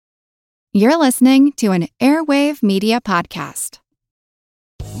You're listening to an Airwave Media Podcast.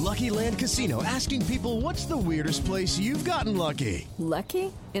 Lucky Land Casino, asking people, what's the weirdest place you've gotten lucky?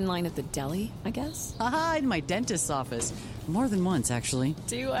 Lucky? In line at the deli, I guess? Aha, in my dentist's office. More than once, actually.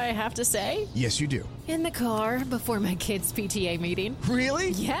 Do I have to say? Yes, you do. In the car before my kids' PTA meeting.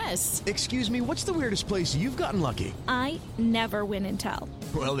 Really? Yes. Excuse me, what's the weirdest place you've gotten lucky? I never win and tell.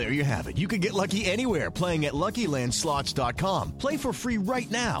 Well, there you have it. You can get lucky anywhere, playing at LuckyLandSlots.com. Play for free right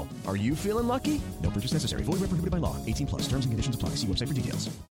now. Are you feeling lucky? No purchase necessary. Void where prohibited by law. 18 plus. Terms and conditions apply. See website for details.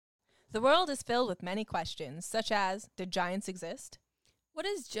 The world is filled with many questions, such as, did giants exist? What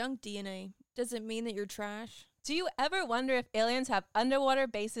is junk DNA? Does it mean that you're trash? Do you ever wonder if aliens have underwater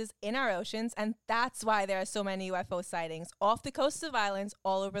bases in our oceans, and that's why there are so many UFO sightings off the coasts of islands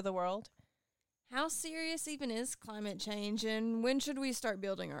all over the world? How serious even is climate change, and when should we start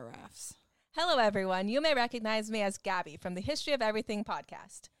building our rafts? Hello, everyone. You may recognize me as Gabby from the History of Everything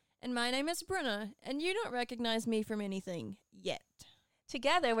podcast. And my name is Bruna, and you don't recognize me from anything yet.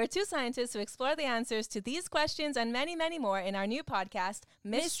 Together, we're two scientists who explore the answers to these questions and many, many more in our new podcast,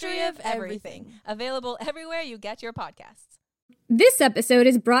 Mystery of Everything, available everywhere you get your podcasts. This episode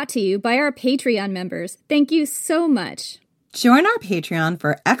is brought to you by our Patreon members. Thank you so much. Join our Patreon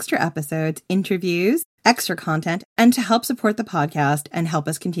for extra episodes, interviews, extra content, and to help support the podcast and help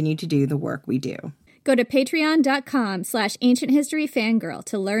us continue to do the work we do. Go to patreon.com/ancienthistoryfangirl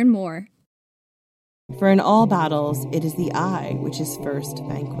to learn more. For in all battles, it is the I which is first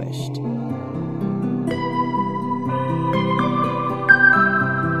vanquished.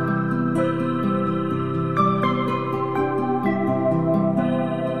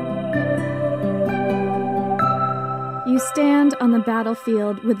 You stand on the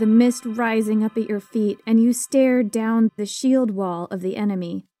battlefield with the mist rising up at your feet, and you stare down the shield wall of the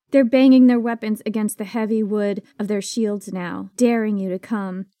enemy. They're banging their weapons against the heavy wood of their shields now, daring you to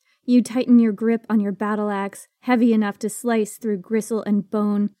come. You tighten your grip on your battle axe, heavy enough to slice through gristle and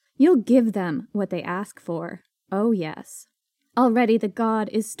bone. You'll give them what they ask for. Oh, yes. Already the god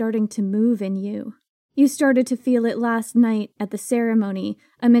is starting to move in you. You started to feel it last night at the ceremony,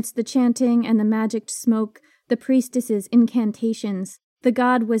 amidst the chanting and the magicked smoke, the priestess's incantations. The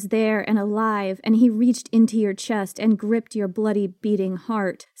god was there and alive, and he reached into your chest and gripped your bloody beating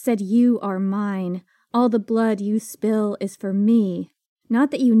heart, said, "You are mine. All the blood you spill is for me."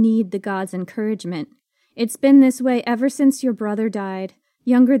 Not that you need the god's encouragement. It's been this way ever since your brother died.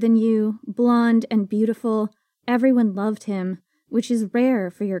 Younger than you, blonde and beautiful, everyone loved him, which is rare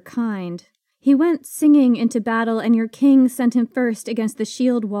for your kind. He went singing into battle, and your king sent him first against the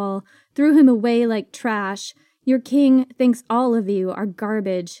shield wall, threw him away like trash. Your king thinks all of you are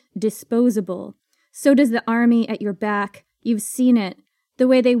garbage, disposable. So does the army at your back. You've seen it. The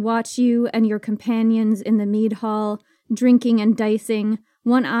way they watch you and your companions in the mead hall, drinking and dicing,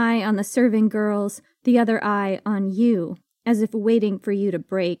 one eye on the serving girls, the other eye on you, as if waiting for you to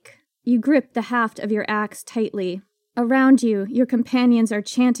break. You grip the haft of your axe tightly. Around you, your companions are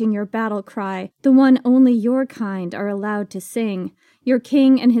chanting your battle cry, the one only your kind are allowed to sing. Your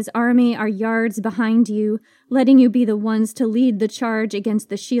king and his army are yards behind you, letting you be the ones to lead the charge against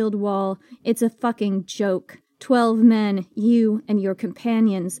the shield wall. It's a fucking joke. 12 men, you and your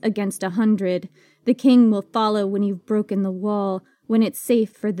companions, against 100. The king will follow when you've broken the wall, when it's safe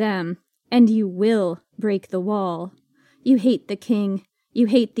for them. And you will break the wall. You hate the king, you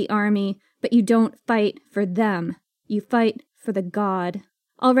hate the army, but you don't fight for them. You fight for the god.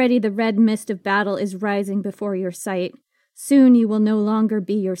 Already the red mist of battle is rising before your sight. Soon you will no longer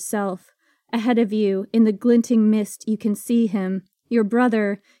be yourself. Ahead of you, in the glinting mist, you can see him. Your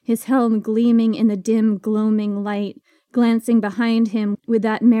brother, his helm gleaming in the dim, gloaming light, glancing behind him with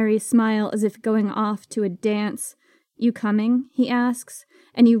that merry smile as if going off to a dance. "You coming?" he asks,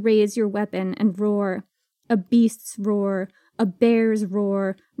 and you raise your weapon and roar. A beast's roar, a bear's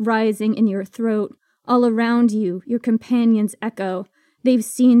roar, rising in your throat. All around you, your companions echo. They've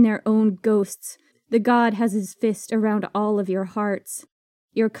seen their own ghosts. The god has his fist around all of your hearts.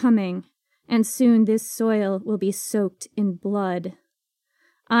 You're coming, and soon this soil will be soaked in blood.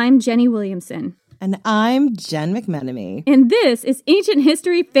 I'm Jenny Williamson. And I'm Jen McMenemy. And this is Ancient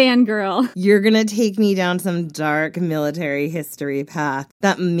History Fangirl. You're going to take me down some dark military history path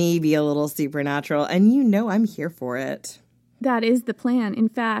that may be a little supernatural, and you know I'm here for it. That is the plan, in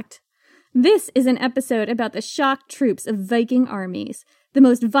fact. This is an episode about the shock troops of Viking armies, the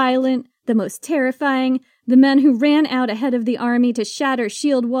most violent, the most terrifying, the men who ran out ahead of the army to shatter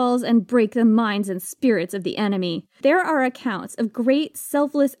shield walls and break the minds and spirits of the enemy. There are accounts of great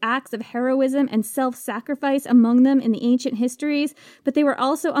selfless acts of heroism and self-sacrifice among them in the ancient histories, but they were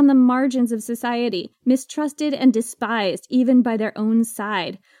also on the margins of society, mistrusted and despised even by their own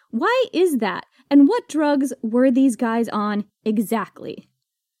side. Why is that? And what drugs were these guys on exactly?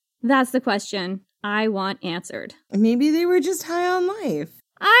 That's the question I want answered. Maybe they were just high on life.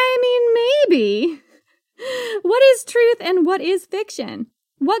 I mean, maybe. What is truth and what is fiction?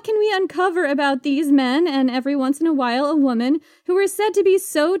 What can we uncover about these men and every once in a while a woman who are said to be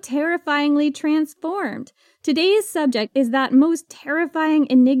so terrifyingly transformed? Today's subject is that most terrifying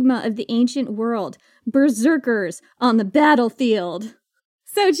enigma of the ancient world, berserkers on the battlefield.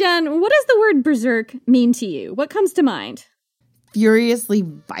 So, Jen, what does the word berserk mean to you? What comes to mind? Furiously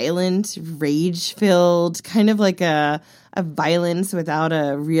violent, rage-filled, kind of like a violence without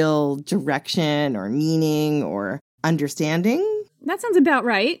a real direction or meaning or understanding. That sounds about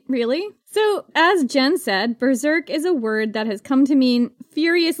right, really. So, as Jen said, berserk is a word that has come to mean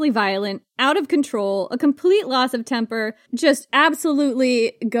furiously violent, out of control, a complete loss of temper, just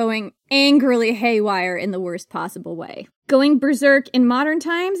absolutely going angrily haywire in the worst possible way. Going berserk in modern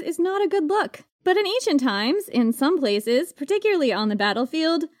times is not a good look. But in ancient times, in some places, particularly on the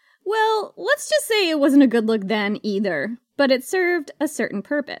battlefield, well, let's just say it wasn't a good look then either, but it served a certain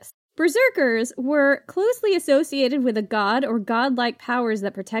purpose. Berserkers were closely associated with a god or godlike powers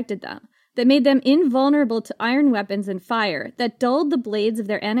that protected them, that made them invulnerable to iron weapons and fire, that dulled the blades of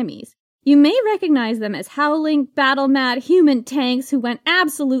their enemies. You may recognize them as howling, battle-mad human tanks who went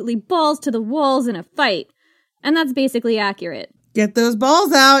absolutely balls to the walls in a fight. And that's basically accurate. Get those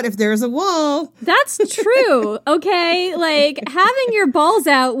balls out if there's a wall. That's true, okay? Like, having your balls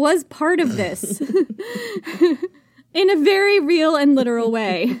out was part of this. In a very real and literal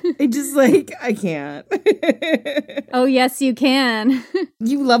way. I can't. Oh, yes, you can.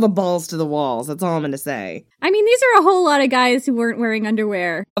 You love a balls to the walls. That's all I'm going to say. I mean, these are a whole lot of guys who weren't wearing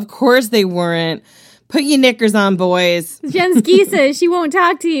underwear. Of course they weren't. Put your knickers on, boys. Jen Ski says she won't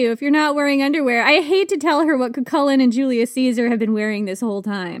talk to you if you're not wearing underwear. I hate to tell her what Cucullin and Julius Caesar have been wearing this whole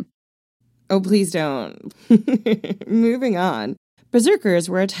time. Oh, please don't. Moving on. Berserkers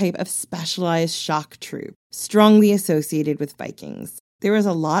were a type of specialized shock troop, strongly associated with Vikings. There is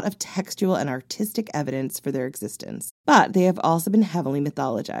a lot of textual and artistic evidence for their existence, but they have also been heavily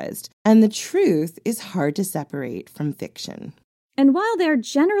mythologized, and the truth is hard to separate from fiction. And while they're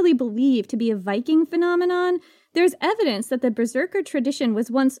generally believed to be a Viking phenomenon, there's evidence that the Berserker tradition was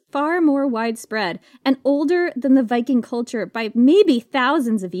once far more widespread and older than the Viking culture by maybe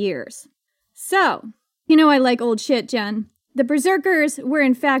thousands of years. So, you know I like old shit, Jen. The Berserkers were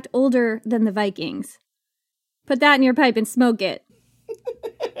in fact older than the Vikings. Put that in your pipe and smoke it.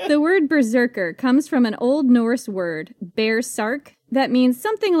 The word berserker comes from an Old Norse word, bersark, that means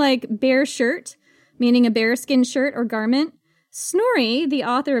something like bear shirt, meaning a bearskin shirt or garment. Snorri, the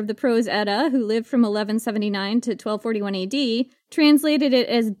author of the Prose Edda, who lived from 1179 to 1241 AD, translated it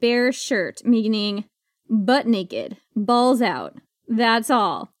as bear shirt, meaning butt naked, balls out. That's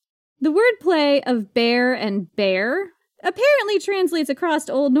all. The wordplay of bear and bear apparently translates across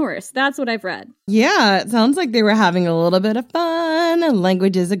to Old Norse. That's what I've read. Yeah, it sounds like they were having a little bit of fun, and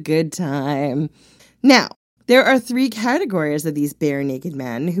language is a good time. Now, there are 3 categories of these bare-naked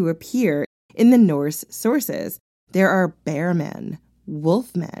men who appear in the Norse sources. There are bear men,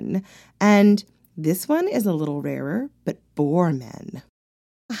 wolf men, and this one is a little rarer, but boar men.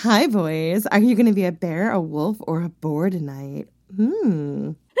 Hi, boys. Are you going to be a bear, a wolf, or a boar tonight?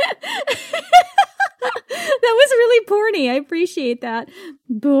 That was really porny. I appreciate that.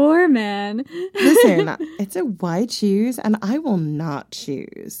 Boar man. Listen, it's a why choose, and I will not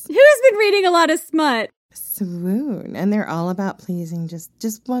choose. Who's been reading a lot of smut? Swoon. And they're all about pleasing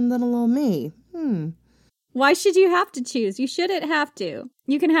just one little old me. Why should you have to choose? You shouldn't have to.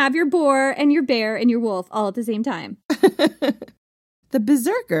 You can have your boar and your bear and your wolf all at the same time. The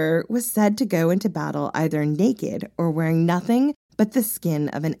berserker was said to go into battle either naked or wearing nothing but the skin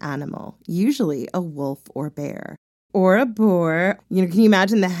of an animal, usually a wolf or bear. Or a boar. You know, can you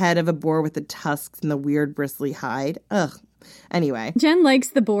imagine the head of a boar with the tusks and the weird bristly hide? Ugh. Anyway. Jen likes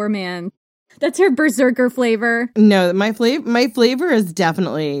the boar man. That's her berserker flavor. No, my flavor is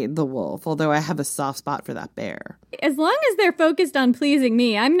definitely the wolf, although I have a soft spot for that bear. As long as they're focused on pleasing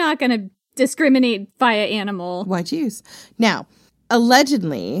me, I'm not going to discriminate via animal. Why choose? Now,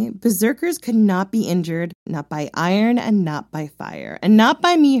 allegedly, berserkers could not be injured, not by iron and not by fire, and not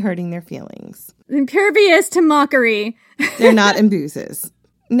by me hurting their feelings. Impervious to mockery. They're not emboozes.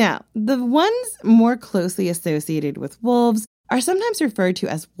 Now, the ones more closely associated with wolves are sometimes referred to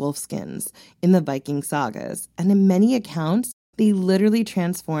as wolfskins in the Viking sagas, and in many accounts, they literally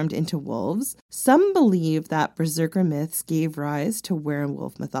transformed into wolves. Some believe that berserker myths gave rise to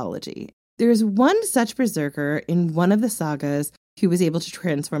werewolf mythology. There is one such berserker in one of the sagas who was able to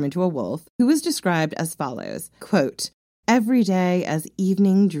transform into a wolf, who was described as follows, quote, Every day, as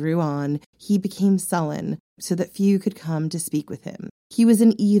evening drew on, he became sullen, so that few could come to speak with him. He was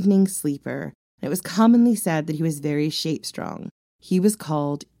an evening sleeper, and it was commonly said that he was very shape-strong. He was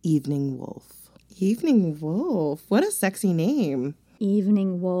called Evening Wolf. Evening Wolf? What a sexy name.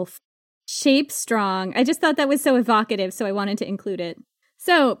 Evening Wolf. Shape-strong. I just thought that was so evocative, so I wanted to include it.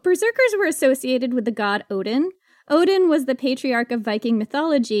 So, Berserkers were associated with the god Odin. Odin was the patriarch of Viking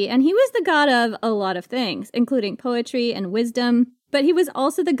mythology, and he was the god of a lot of things, including poetry and wisdom, but he was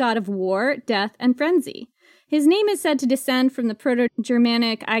also the god of war, death, and frenzy. His name is said to descend from the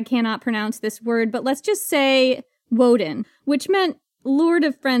Proto-Germanic, I cannot pronounce this word, but let's just say Woden, which meant Lord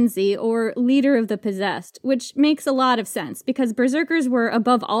of Frenzy or Leader of the Possessed, which makes a lot of sense because berserkers were,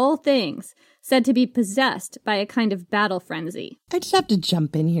 above all things, said to be possessed by a kind of battle frenzy. I just have to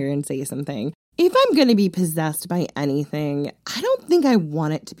jump in here and say something. If I'm going to be possessed by anything, I don't think I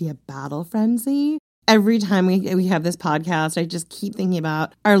want it to be a battle frenzy. Every time we have this podcast, I just keep thinking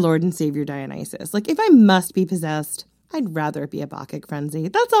about our Lord and Savior Dionysus. Like, if I must be possessed, I'd rather it be a Bacchic frenzy.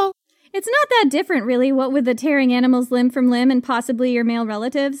 That's all. It's not that different, really, what with the tearing animals limb from limb and possibly your male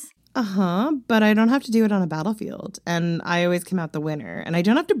relatives. Uh-huh, but I don't have to do it on a battlefield, and I always come out the winner, and I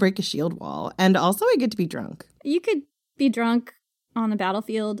don't have to break a shield wall, and also I get to be drunk. You could be drunk on the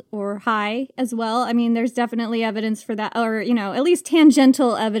battlefield or high as well. I mean, there's definitely evidence for that, or, at least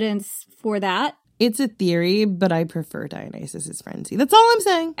tangential evidence for that. It's a theory, but I prefer Dionysus's frenzy. That's all I'm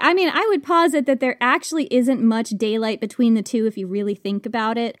saying. I mean, I would posit that there actually isn't much daylight between the two if you really think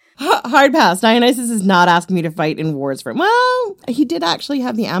about it. Hard pass. Dionysus is not asking me to fight in wars for him. Well, he did actually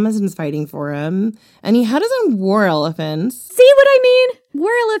have the Amazons fighting for him, and he had his own war elephants. See what I mean?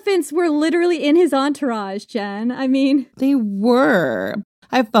 War elephants were literally in his entourage, Jen. I mean... They were.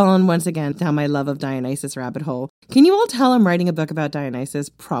 I've fallen once again down my love of Dionysus rabbit hole. Can you all tell I'm writing a book about Dionysus?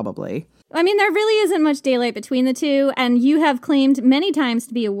 Probably. I mean, there really isn't much daylight between the two, and you have claimed many times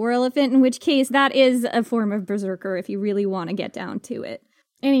to be a war elephant, in which case that is a form of berserker if you really want to get down to it.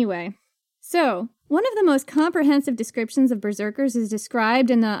 Anyway, so one of the most comprehensive descriptions of berserkers is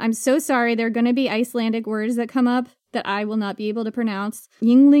described in the, I'm so sorry, there are going to be Icelandic words that come up that I will not be able to pronounce,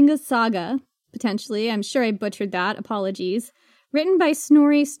 Ynglinga Saga, potentially. I'm sure I butchered that. Apologies. Written by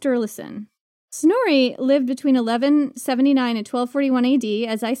Snorri Sturluson. Snorri lived between 1179 and 1241 AD,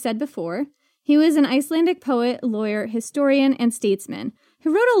 as I said before. He was an Icelandic poet, lawyer, historian, and statesman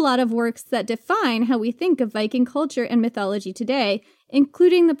who wrote a lot of works that define how we think of Viking culture and mythology today,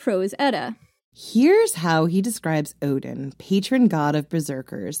 including the Prose Edda. Here's how he describes Odin, patron god of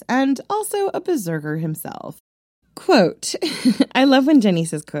berserkers, and also a berserker himself. Quote. I love when Jenny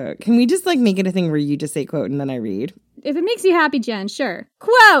says quote. Can we just make it a thing where you just say quote and then I read? If it makes you happy, Jen, sure.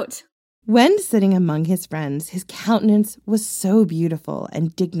 Quote! When sitting among his friends, his countenance was so beautiful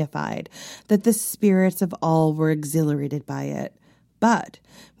and dignified that the spirits of all were exhilarated by it. But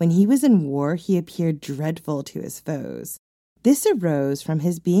when he was in war, he appeared dreadful to his foes. This arose from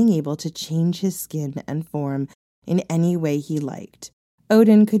his being able to change his skin and form in any way he liked.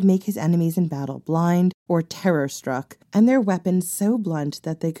 Odin could make his enemies in battle blind or terror-struck, and their weapons so blunt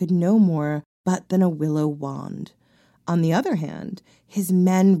that they could no more but than a willow wand. On the other hand, his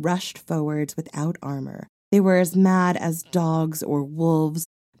men rushed forwards without armor. They were as mad as dogs or wolves,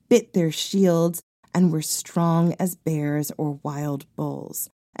 bit their shields, and were strong as bears or wild bulls,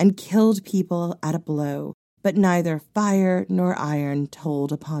 and killed people at a blow, but neither fire nor iron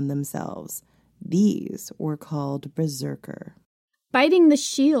told upon themselves. These were called berserker. Biting the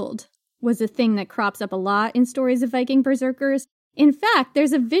shield was a thing that crops up a lot in stories of Viking berserkers. In fact,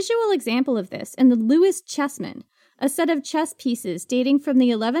 there's a visual example of this in the Lewis Chessman, a set of chess pieces dating from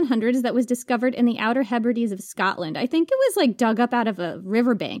the 1100s that was discovered in the Outer Hebrides of Scotland. I think it was dug up out of a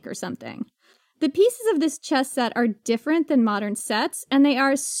riverbank or something. The pieces of this chess set are different than modern sets, and they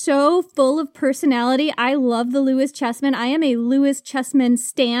are so full of personality. I love the Lewis Chessmen. I am a Lewis Chessman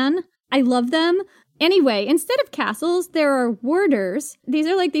stan. I love them. Anyway, instead of castles, there are warders. These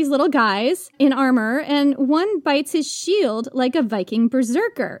are these little guys in armor, and one bites his shield like a Viking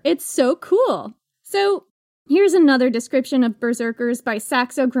berserker. It's so cool. So here's another description of berserkers by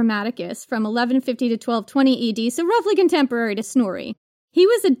Saxo Grammaticus from 1150 to 1220 AD, so roughly contemporary to Snorri. He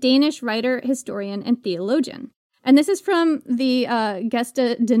was a Danish writer, historian, and theologian. And this is from the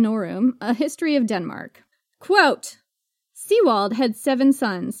Gesta Danorum, a history of Denmark. Quote, Siwald had 7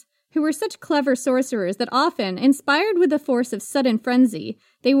 sons, who were such clever sorcerers that often, inspired with the force of sudden frenzy,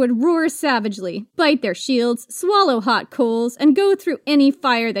 they would roar savagely, bite their shields, swallow hot coals, and go through any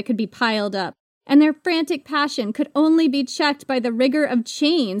fire that could be piled up. And their frantic passion could only be checked by the rigor of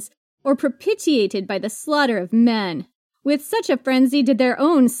chains or propitiated by the slaughter of men. With such a frenzy did their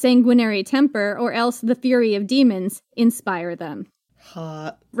own sanguinary temper, or else the fury of demons, inspire them.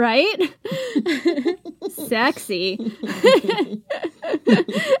 Hot. Right? Sexy.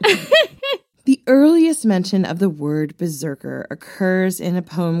 The earliest mention of the word berserker occurs in a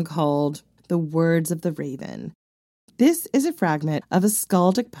poem called The Words of the Raven. This is a fragment of a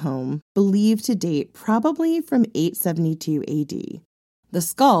skaldic poem believed to date probably from 872 AD. The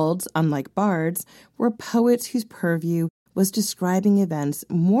skalds, unlike bards, were poets whose purview was describing events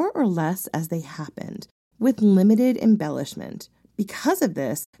more or less as they happened, with limited embellishment. Because of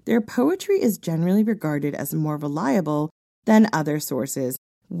this, their poetry is generally regarded as more reliable than other sources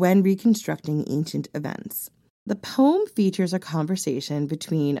when reconstructing ancient events. The poem features a conversation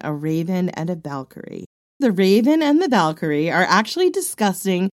between a raven and a Valkyrie. The raven and the Valkyrie are actually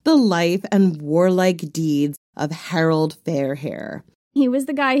discussing the life and warlike deeds of Harald Fairhair. He was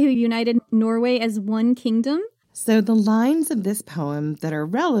the guy who united Norway as one kingdom? So the lines of this poem that are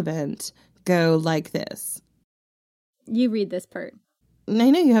relevant go like this. You read this part. I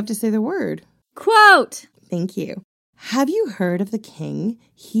know you have to say the word. Quote! Thank you. Have you heard of the king,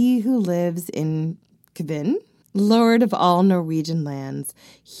 he who lives in Kvin? Lord of all Norwegian lands,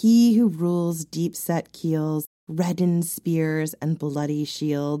 he who rules deep-set keels, reddened spears and bloody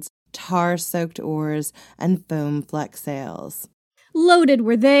shields, tar-soaked oars and foam-flecked sails. Loaded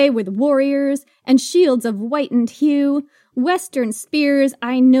were they with warriors and shields of whitened hue. Western spears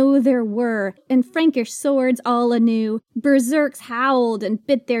I know there were, and Frankish swords all anew. Berserks howled and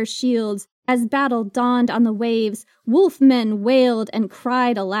bit their shields. As battle dawned on the waves, wolfmen wailed and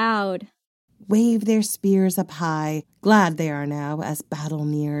cried aloud. Wave their spears up high, glad they are now as battle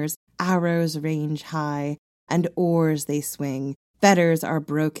nears. Arrows range high, and oars they swing. Fetters are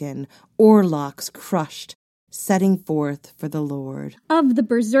broken, oarlocks crushed, setting forth for the Lord. Of the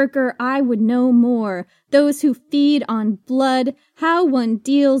berserker I would know more, those who feed on blood, how one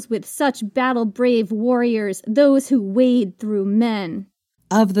deals with such battle-brave warriors, those who wade through men.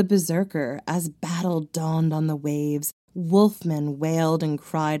 Of the berserker, as battle dawned on the waves, wolfmen wailed and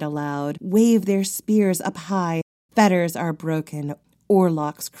cried aloud, wave their spears up high, fetters are broken,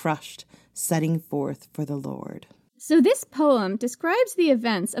 oarlocks crushed, setting forth for the Lord. So this poem describes the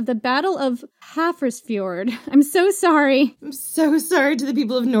events of the Battle of Hafrsfjord. I'm so sorry. I'm so sorry to the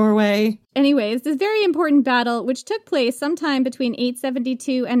people of Norway. Anyways, this very important battle, which took place sometime between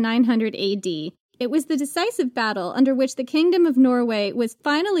 872 and 900 AD. It was the decisive battle under which the Kingdom of Norway was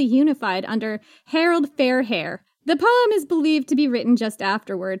finally unified under Harald Fairhair. The poem is believed to be written just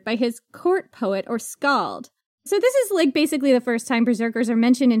afterward by his court poet or skald. So this is like basically the first time berserkers are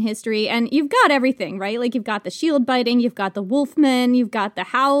mentioned in history, and you've got everything, right? Like you've got the shield biting, you've got the wolfmen, you've got the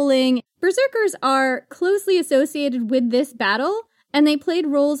howling. Berserkers are closely associated with this battle, and they played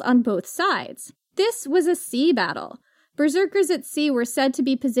roles on both sides. This was a sea battle. Berserkers at sea were said to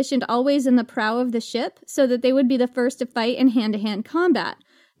be positioned always in the prow of the ship, so that they would be the first to fight in hand-to-hand combat.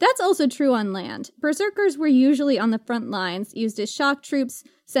 That's also true on land. Berserkers were usually on the front lines, used as shock troops,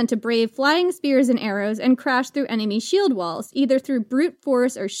 sent to brave flying spears and arrows, and crash through enemy shield walls, either through brute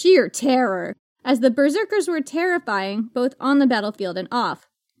force or sheer terror, as the berserkers were terrifying, both on the battlefield and off.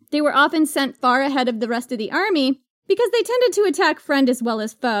 They were often sent far ahead of the rest of the army, because they tended to attack friend as well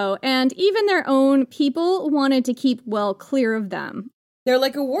as foe, and even their own people wanted to keep well clear of them. They're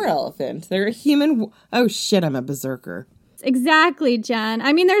like a war elephant. They're a human... Oh shit, I'm a berserker. Exactly, Jen.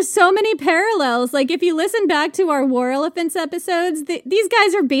 I mean, there's so many parallels. Like, if you listen back to our War Elephants episodes, these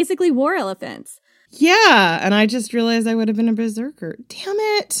guys are basically war elephants. Yeah, and I just realized I would have been a berserker. Damn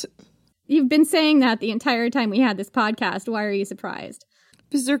it. You've been saying that the entire time we had this podcast. Why are you surprised?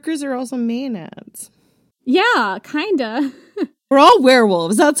 Berserkers are also maenads. Yeah, kinda. We're all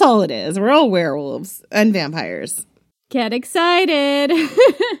werewolves. That's all it is. We're all werewolves and vampires. Get excited.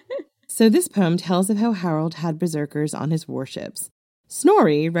 So this poem tells of how Harald had berserkers on his warships.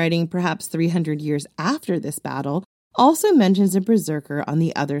 Snorri, writing perhaps 300 years after this battle, also mentions a berserker on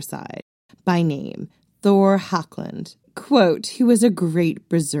the other side, by name, Thor Hakland, quote, who was a great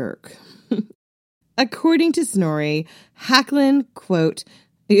berserk. According to Snorri, Hakland, quote,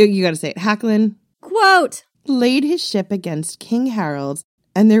 you gotta say it, Hakland, quote, laid his ship against King Harald's,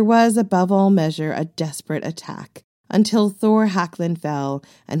 and there was above all measure a desperate attack, until Thor Hakland fell,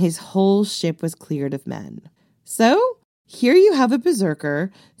 and his whole ship was cleared of men. So, here you have a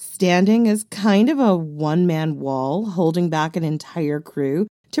berserker standing as kind of a one-man wall, holding back an entire crew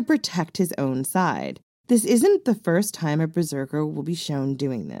to protect his own side. This isn't the first time a berserker will be shown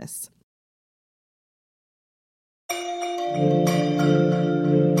doing this.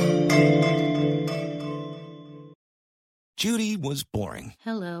 Judy was boring.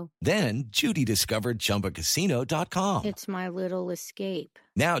 Hello. Then Judy discovered ChumbaCasino.com. It's my little escape.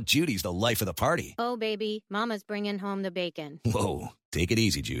 Now Judy's the life of the party. Oh, baby, mama's bringing home the bacon. Whoa, take it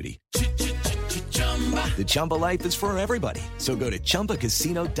easy, Judy. The Chumba life is for everybody. So go to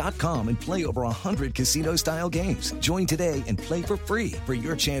ChumbaCasino.com and play over 100 casino-style games. Join today and play for free for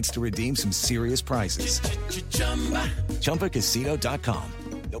your chance to redeem some serious prizes. ChumbaCasino.com.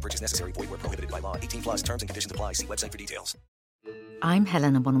 No purchase necessary. Void where prohibited by law. 18 plus terms and conditions apply. See website for details. I'm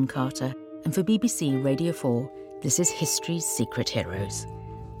Helena Bonham Carter, and for BBC Radio 4, this is History's Secret Heroes,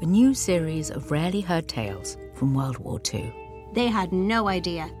 a new series of rarely heard tales from World War II. They had no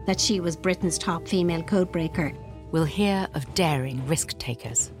idea that she was Britain's top female codebreaker. We'll hear of daring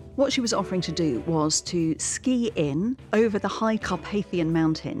risk-takers. What she was offering to do was to ski in over the high Carpathian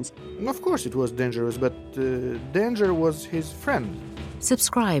mountains. Of course it was dangerous, but danger was his friend.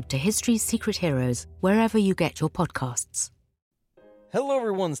 Subscribe to History's Secret Heroes wherever you get your podcasts. Hello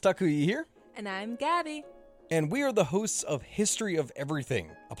everyone, Takuya here. And I'm Gabby. And we are the hosts of History of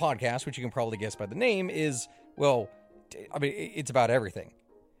Everything, a podcast which you can probably guess by the name is, well, I mean, it's about everything.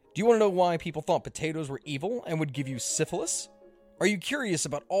 Do you want to know why people thought potatoes were evil and would give you syphilis? Are you curious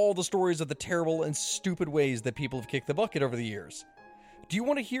about all the stories of the terrible and stupid ways that people have kicked the bucket over the years? Do you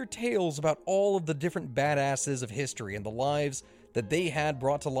want to hear tales about all of the different badasses of history and the lives that they had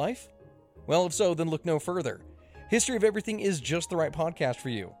brought to life? Well, if so, then look no further. History of Everything is just the right podcast for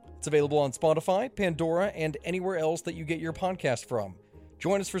you. It's available on Spotify, Pandora, and anywhere else that you get your podcast from.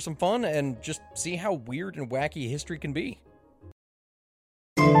 Join us for some fun and just see how weird and wacky history can be.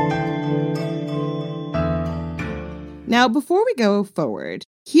 Now, before we go forward,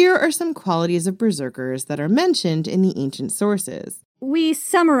 here are some qualities of berserkers that are mentioned in the ancient sources. We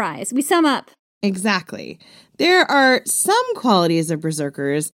summarize. We sum up. Exactly. There are some qualities of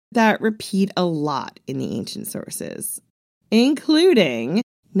berserkers that repeat a lot in the ancient sources, including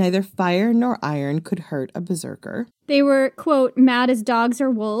neither fire nor iron could hurt a berserker. They were, quote, mad as dogs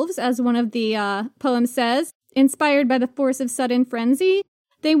or wolves, as one of the poems says, inspired by the force of sudden frenzy.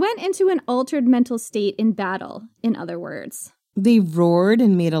 They went into an altered mental state in battle, in other words. They roared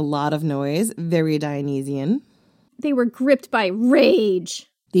and made a lot of noise, very Dionysian. They were gripped by rage.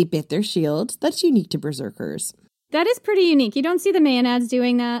 They bit their shields. That's unique to berserkers. That is pretty unique. You don't see the Maenads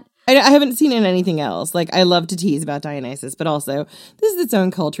doing that. I haven't seen it in anything else. Like, I love to tease about Dionysus, but also, this is its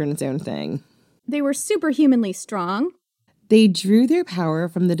own culture and its own thing. They were superhumanly strong. They drew their power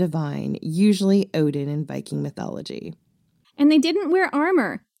from the divine, usually Odin in Viking mythology. And they didn't wear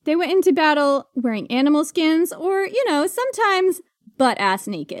armor. They went into battle wearing animal skins or, sometimes butt-ass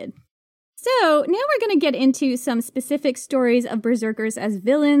naked. So now we're going to get into some specific stories of berserkers as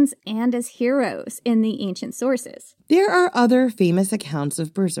villains and as heroes in the ancient sources. There are other famous accounts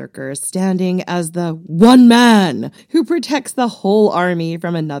of berserkers standing as the one man who protects the whole army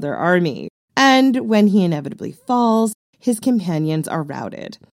from another army. And when he inevitably falls, his companions are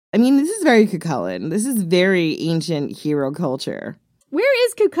routed. I mean, this is very Cuchulainn. This is very ancient hero culture. Where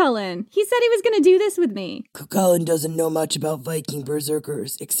is Cuchulainn? He said he was going to do this with me. Cuchulainn doesn't know much about Viking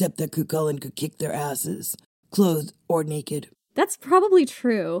berserkers, except that Cuchulainn could kick their asses, clothed or naked. That's probably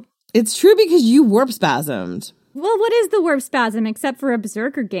true. It's true because you warp spasmed. Well, what is the warp spasm except for a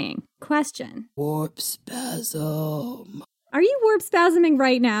berserker gang? Question. Warp spasm. Are you warp spasming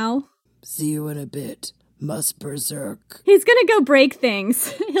right now? See you in a bit. Must berserk. He's gonna go break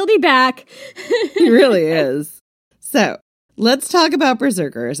things. He'll be back. He really is. So, let's talk about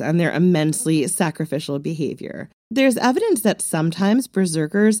berserkers and their immensely sacrificial behavior. There's evidence that sometimes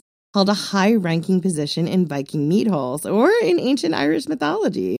berserkers held a high-ranking position in Viking meat halls or in ancient Irish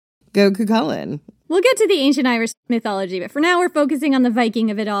mythology. Go Cuchulainn. We'll get to the ancient Irish mythology, but for now we're focusing on the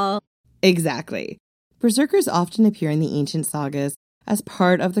Viking of it all. Exactly. Berserkers often appear in the ancient sagas as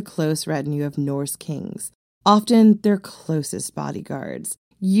part of the close retinue of Norse kings, often their closest bodyguards,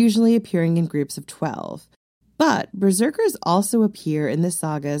 usually appearing in groups of 12. But berserkers also appear in the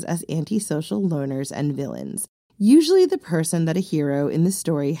sagas as antisocial loners and villains, usually the person that a hero in the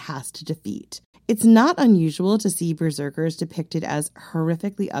story has to defeat. It's not unusual to see berserkers depicted as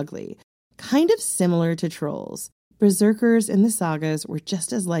horrifically ugly, kind of similar to trolls. Berserkers in the sagas were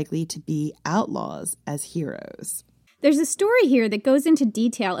just as likely to be outlaws as heroes. There's a story here that goes into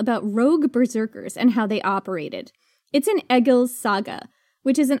detail about rogue berserkers and how they operated. It's in Egil's Saga,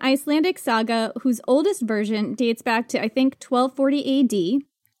 which is an Icelandic saga whose oldest version dates back to, I think, 1240 AD,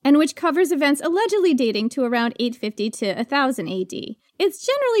 and which covers events allegedly dating to around 850 to 1000 AD. It's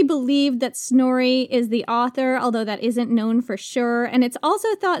generally believed that Snorri is the author, although that isn't known for sure, and it's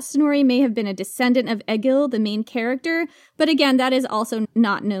also thought Snorri may have been a descendant of Egil, the main character, but again, that is also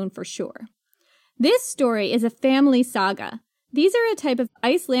not known for sure. This story is a family saga. These are a type of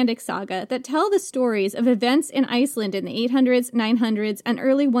Icelandic saga that tell the stories of events in Iceland in the 800s, 900s, and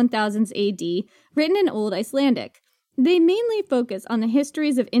early 1000s AD, written in Old Icelandic. They mainly focus on the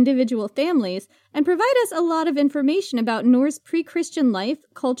histories of individual families and provide us a lot of information about Norse pre-Christian life,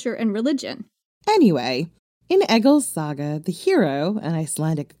 culture, and religion. Anyway, in Egil's saga, the hero, an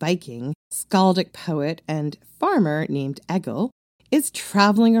Icelandic Viking, skaldic poet, and farmer named Egil, is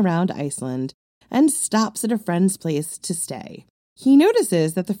traveling around Iceland and stops at a friend's place to stay. He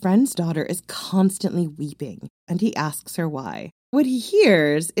notices that the friend's daughter is constantly weeping, and he asks her why. What he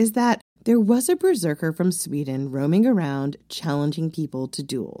hears is that there was a berserker from Sweden roaming around challenging people to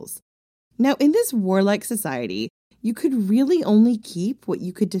duels. Now, in this warlike society, you could really only keep what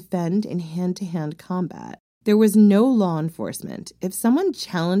you could defend in hand-to-hand combat. There was no law enforcement. If someone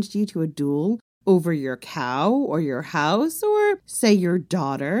challenged you to a duel over your cow or your house or, say, your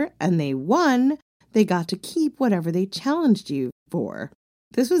daughter, and they won, they got to keep whatever they challenged you for.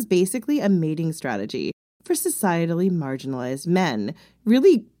 This was basically a mating strategy for societally marginalized men,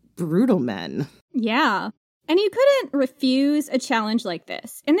 really brutal men. Yeah. And you couldn't refuse a challenge like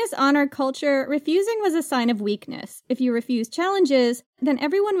this. In this honor culture, refusing was a sign of weakness. If you refused challenges, then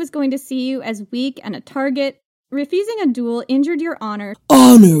everyone was going to see you as weak and a target. Refusing a duel injured your honor.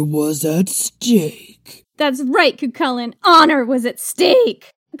 Honor was at stake. That's right, Cucullin. Honor was at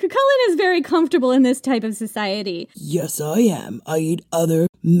stake. Cucullin is very comfortable in this type of society. Yes, I am. I eat other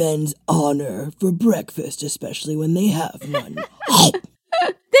men's honor for breakfast, especially when they have none.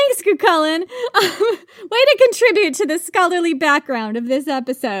 Thanks, Cucullin. Way to contribute to the scholarly background of this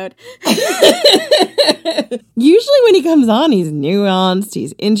episode. Usually when he comes on, he's nuanced,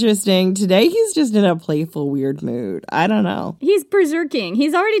 he's interesting. Today, he's just in a playful, weird mood. I don't know. He's berserking.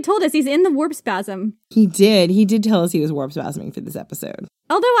 He's already told us he's in the warp spasm. He did tell us he was warp spasming for this episode.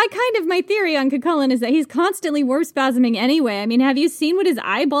 Although my theory on Cucullin is that he's constantly warp spasming anyway. I mean, have you seen what his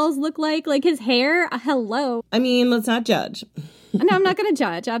eyeballs look like? Like his hair? Hello. I mean, let's not judge. No, I'm not going to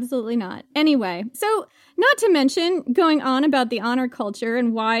judge. Absolutely not. Anyway, so not to mention going on about the honor culture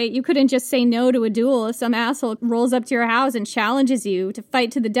and why you couldn't just say no to a duel if some asshole rolls up to your house and challenges you to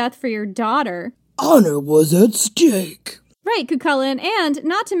fight to the death for your daughter. Honor was at stake. Right, Cucullin. And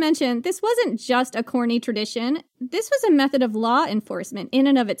not to mention, this wasn't just a corny tradition. This was a method of law enforcement in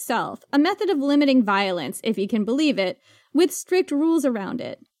and of itself, a method of limiting violence, if you can believe it, with strict rules around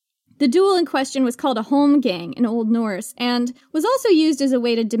it. The duel in question was called a holmgang in Old Norse, and was also used as a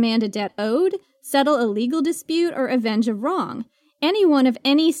way to demand a debt owed, settle a legal dispute, or avenge a wrong. Anyone of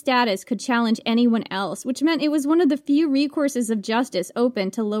any status could challenge anyone else, which meant it was one of the few recourses of justice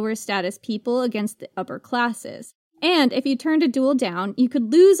open to lower status people against the upper classes. And if you turned a duel down, you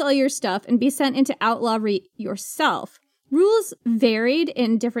could lose all your stuff and be sent into outlawry yourself. Rules varied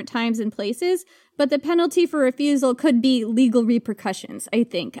in different times and places, but the penalty for refusal could be legal repercussions,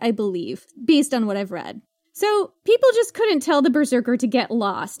 I believe, based on what I've read. So people just couldn't tell the berserker to get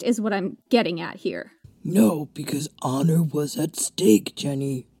lost, is what I'm getting at here. No, because honor was at stake,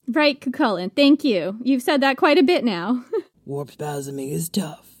 Jenny. Right, Cucullin, thank you. You've said that quite a bit now. Warp spasming is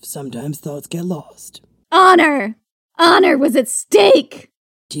tough. Sometimes thoughts get lost. Honor! Honor was at stake!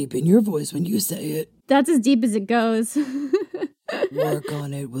 Deepen your voice when you say it. That's as deep as it goes. Work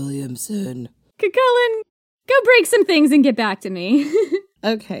on it, Williamson. Cucullin, go break some things and get back to me.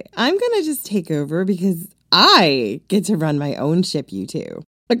 Okay, I'm gonna just take over because I get to run my own ship, you two.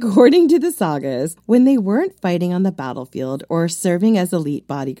 According to the sagas, when they weren't fighting on the battlefield or serving as elite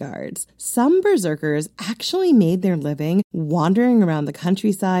bodyguards, some berserkers actually made their living wandering around the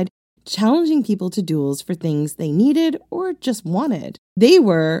countryside, challenging people to duels for things they needed or just wanted. They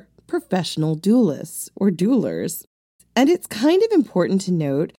were professional duelists or duelers. And it's kind of important to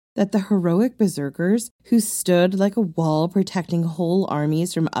note that the heroic berserkers who stood like a wall protecting whole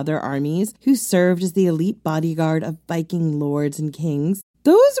armies from other armies, who served as the elite bodyguard of Viking lords and kings,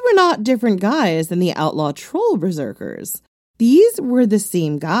 those were not different guys than the outlaw troll berserkers. These were the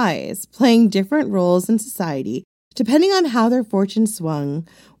same guys, playing different roles in society, depending on how their fortune swung,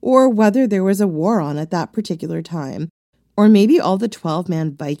 or whether there was a war on at that particular time. Or maybe all the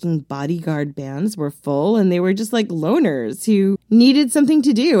 12-man Viking bodyguard bands were full and they were just like loners who needed something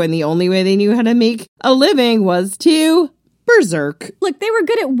to do, and the only way they knew how to make a living was to berserk. Look, they were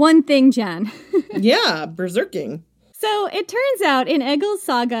good at one thing, Jen. Yeah, berserking. So it turns out in Egil's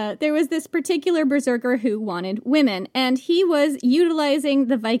saga, there was this particular berserker who wanted women, and he was utilizing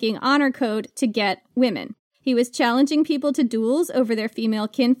the Viking honor code to get women. He was challenging people to duels over their female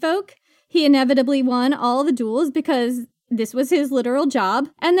kinfolk. He inevitably won all the duels because this was his literal job,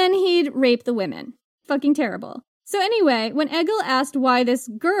 and then he'd rape the women. Fucking terrible. So anyway, when Egil asked why this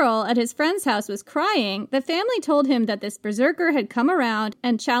girl at his friend's house was crying, the family told him that this berserker had come around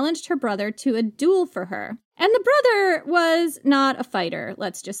and challenged her brother to a duel for her. And the brother was not a fighter,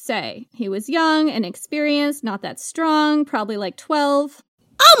 let's just say. He was young and inexperienced, not that strong, probably like 12.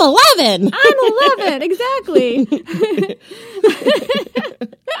 I'm 11! I'm 11, exactly. He's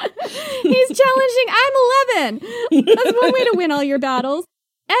challenging, I'm 11. That's one way to win all your battles.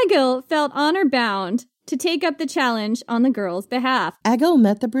 Egil felt honor-bound to take up the challenge on the girl's behalf. Egil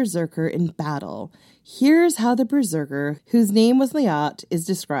met the berserker in battle. Here's how the berserker, whose name was Liat, is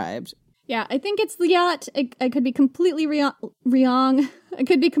described. Yeah, I think it's Liat. I could be completely wrong. I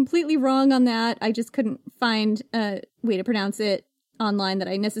could be completely wrong on that. I just couldn't find a way to pronounce it online that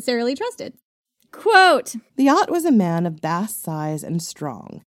I necessarily trusted. Quote, Liat was a man of vast size and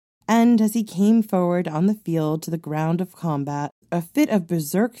strong, and as he came forward on the field to the ground of combat, a fit of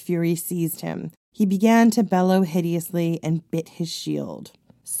berserk fury seized him. He began to bellow hideously and bit his shield.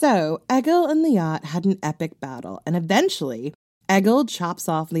 So, Egil and Liat had an epic battle, and eventually, Egil chops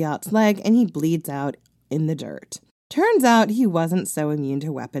off Liat's leg and he bleeds out in the dirt. Turns out he wasn't so immune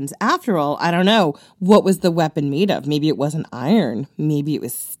to weapons. After all, I don't know, what was the weapon made of? Maybe it wasn't iron. Maybe it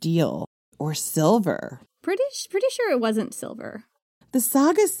was steel or silver. Pretty sure it wasn't silver. The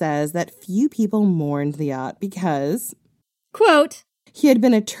saga says that few people mourned Liat because, quote, he had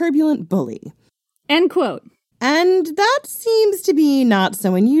been a turbulent bully. End quote. And that seems to be not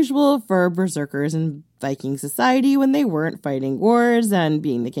so unusual for berserkers in Viking society when they weren't fighting wars and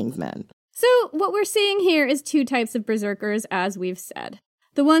being the king's men. So what we're seeing here is two types of berserkers, as we've said.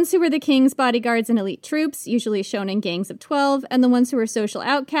 The ones who were the king's bodyguards and elite troops, usually shown in gangs of 12, and the ones who were social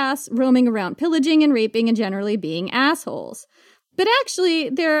outcasts, roaming around pillaging and raping and generally being assholes. But actually,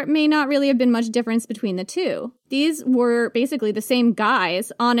 there may not really have been much difference between the two. These were basically the same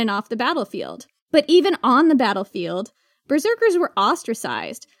guys on and off the battlefield. But even on the battlefield, berserkers were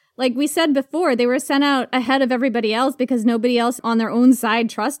ostracized. Like we said before, they were sent out ahead of everybody else because nobody else on their own side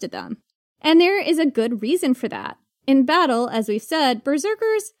trusted them. And there is a good reason for that. In battle, as we've said,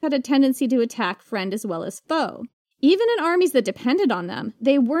 berserkers had a tendency to attack friend as well as foe. Even in armies that depended on them,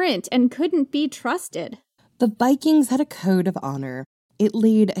 they weren't and couldn't be trusted. The Vikings had a code of honor. It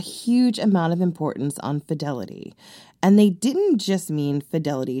laid a huge amount of importance on fidelity. And they didn't just mean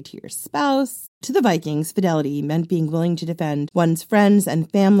fidelity to your spouse. To the Vikings, fidelity meant being willing to defend one's friends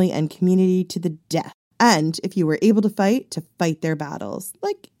and family and community to the death. And if you were able to fight their battles,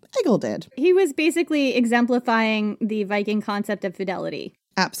 like Egil did. He was basically exemplifying the Viking concept of fidelity.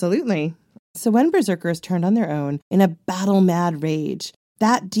 Absolutely. So when berserkers turned on their own in a battle-mad rage,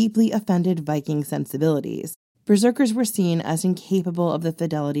 that deeply offended Viking sensibilities. Berserkers were seen as incapable of the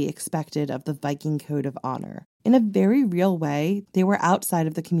fidelity expected of the Viking code of honor. In a very real way, they were outside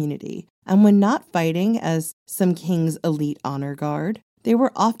of the community, and when not fighting as some king's elite honor guard, they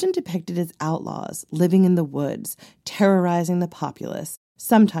were often depicted as outlaws, living in the woods, terrorizing the populace,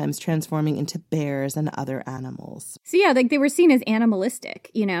 sometimes transforming into bears and other animals. So yeah, like they were seen as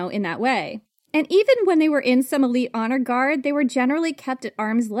animalistic, in that way. And even when they were in some elite honor guard, they were generally kept at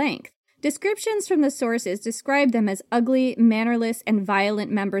arm's length. Descriptions from the sources describe them as ugly, mannerless, and violent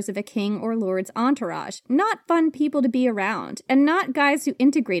members of a king or lord's entourage, not fun people to be around, and not guys who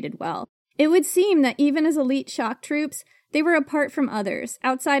integrated well. It would seem that even as elite shock troops, they were apart from others,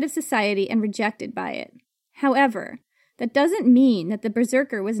 outside of society, and rejected by it. However, that doesn't mean that the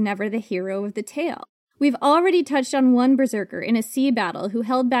berserker was never the hero of the tale. We've already touched on one berserker in a sea battle who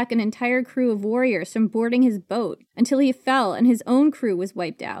held back an entire crew of warriors from boarding his boat until he fell and his own crew was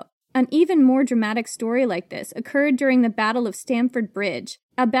wiped out. An even more dramatic story like this occurred during the Battle of Stamford Bridge,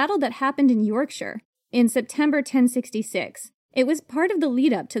 a battle that happened in Yorkshire in September 1066. It was part of the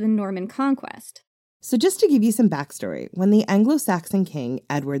lead-up to the Norman conquest. So just to give you some backstory, when the Anglo-Saxon king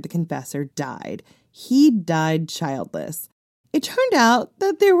Edward the Confessor died, he died childless. It turned out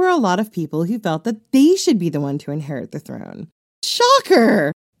that there were a lot of people who felt that they should be the one to inherit the throne.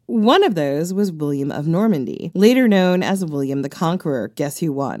 Shocker! One of those was William of Normandy, later known as William the Conqueror. Guess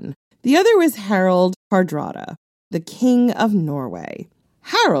who won? The other was Harold Hardrada, the King of Norway.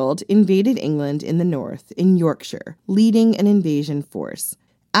 Harold invaded England in the north, in Yorkshire, leading an invasion force.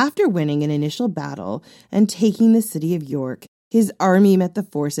 After winning an initial battle and taking the city of York, his army met the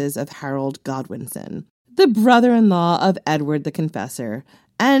forces of Harold Godwinson, the brother-in-law of Edward the Confessor,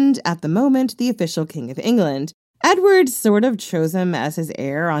 and at the moment, the official king of England. Edward sort of chose him as his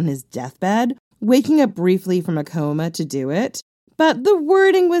heir on his deathbed, waking up briefly from a coma to do it. But the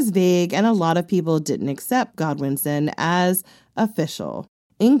wording was vague, and a lot of people didn't accept Godwinson as official,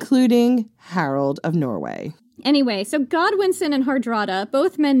 including Harold of Norway. Anyway, so Godwinson and Hardrada,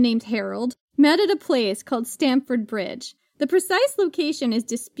 both men named Harold, met at a place called Stamford Bridge. The precise location is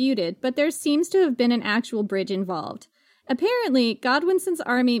disputed, but there seems to have been an actual bridge involved. Apparently, Godwinson's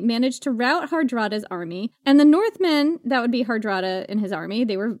army managed to rout Hardrada's army, and the Northmen, that would be Hardrada and his army,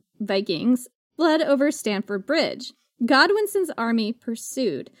 they were Vikings, fled over Stamford Bridge. Godwinson's army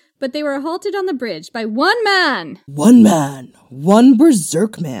pursued, but they were halted on the bridge by one man! One man! One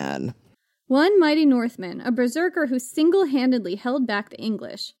berserk man! One mighty Northman, a berserker who single-handedly held back the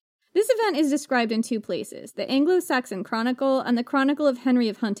English. This event is described in two places, the Anglo-Saxon Chronicle and the Chronicle of Henry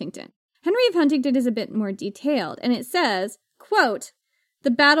of Huntingdon. Henry of Huntingdon is a bit more detailed, and it says, quote, "The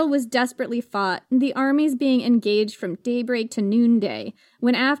battle was desperately fought, the armies being engaged from daybreak to noonday,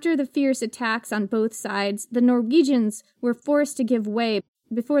 when after the fierce attacks on both sides, the Norwegians were forced to give way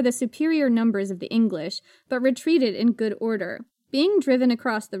before the superior numbers of the English, but retreated in good order. Being driven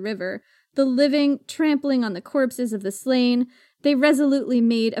across the river, the living trampling on the corpses of the slain, they resolutely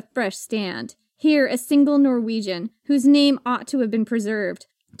made a fresh stand. Here a single Norwegian, whose name ought to have been preserved,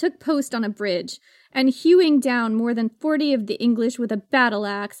 took post on a bridge, and hewing down more than 40 of the English with a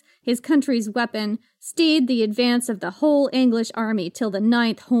battle-axe, his country's weapon, stayed the advance of the whole English army till the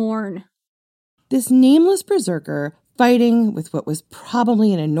 9th horn." This nameless berserker, fighting with what was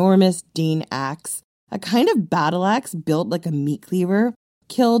probably an enormous Dane axe, a kind of battle-axe built like a meat cleaver,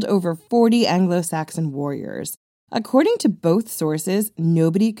 killed over 40 Anglo-Saxon warriors. According to both sources,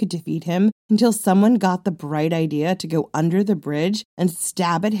 nobody could defeat him until someone got the bright idea to go under the bridge and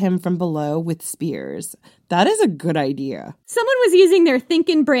stab at him from below with spears. That is a good idea. Someone was using their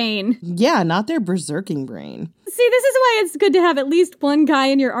thinking brain. Yeah, not their berserking brain. See, this is why it's good to have at least one guy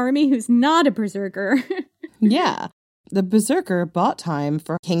in your army who's not a berserker. Yeah. The berserker bought time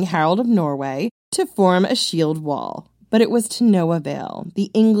for King Harold of Norway to form a shield wall. But it was to no avail.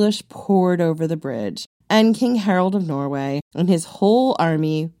 The English poured over the bridge, and King Harold of Norway and his whole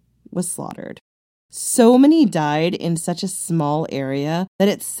army was slaughtered. So many died in such a small area that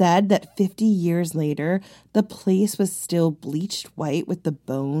it's said that 50 years later, the place was still bleached white with the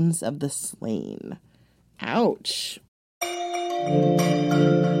bones of the slain. Ouch.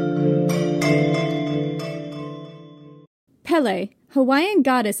 Pele, Hawaiian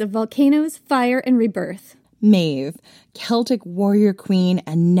goddess of volcanoes, fire, and rebirth. Maeve, Celtic warrior queen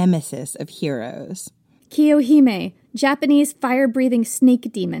and nemesis of heroes. Kiyohime, Japanese fire-breathing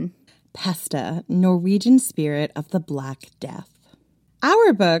snake demon. Pesta, Norwegian spirit of the Black Death.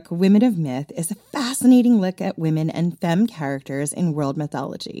 Our book, Women of Myth, is a fascinating look at women and femme characters in world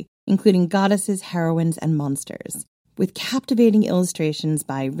mythology, including goddesses, heroines, and monsters. With captivating illustrations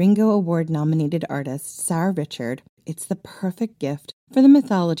by Ringo Award-nominated artist Sarah Richard, it's the perfect gift for the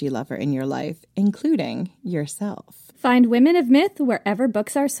mythology lover in your life, including yourself. Find Women of Myth wherever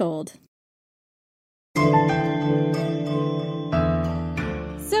books are sold.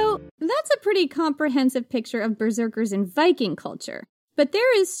 So, that's a pretty comprehensive picture of berserkers in Viking culture. But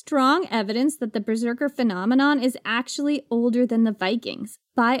there is strong evidence that the berserker phenomenon is actually older than the Vikings,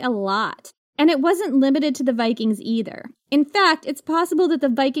 by a lot. And it wasn't limited to the Vikings either. In fact, it's possible that the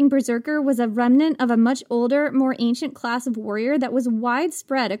Viking berserker was a remnant of a much older, more ancient class of warrior that was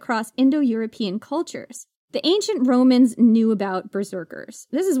widespread across Indo-European cultures. The ancient Romans knew about berserkers.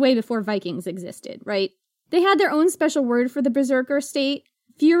 This is way before Vikings existed, right? They had their own special word for the berserker state,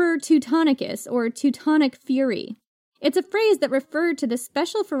 Furor Teutonicus, or Teutonic fury. It's a phrase that referred to the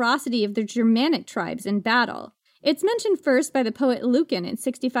special ferocity of the Germanic tribes in battle. It's mentioned first by the poet Lucan in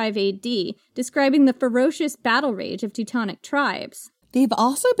 65 AD, describing the ferocious battle rage of Teutonic tribes. They've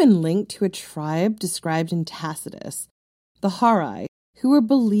also been linked to a tribe described in Tacitus, the Harai, who were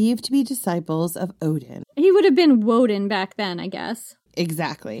believed to be disciples of Odin. He would have been Woden back then, I guess.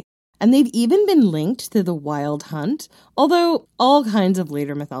 Exactly. And they've even been linked to the Wild Hunt, although all kinds of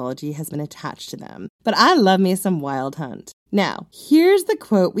later mythology has been attached to them. But I love me some Wild Hunt. Now, here's the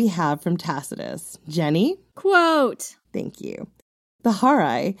quote we have from Tacitus. Jenny? Quote. Thank you. The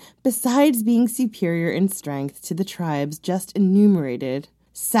Harai, besides being superior in strength to the tribes just enumerated,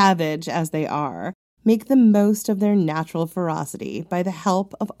 savage as they are, make the most of their natural ferocity by the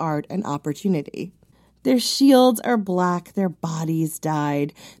help of art and opportunity. Their shields are black, their bodies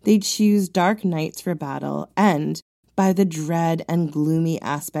dyed. They choose dark nights for battle, and, by the dread and gloomy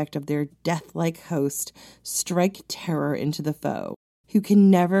aspect of their death-like host, strike terror into the foe, who can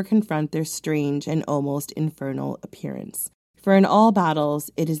never confront their strange and almost infernal appearance. For in all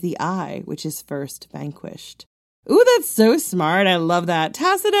battles, it is the eye which is first vanquished. Ooh, that's so smart. I love that.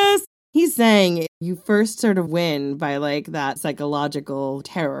 Tacitus! He's saying you first sort of win by, like, that psychological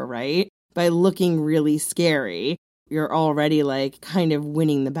terror, right? By looking really scary, you're already, like, kind of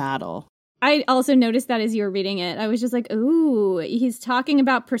winning the battle. I also noticed that as you were reading it. I was just like, ooh, he's talking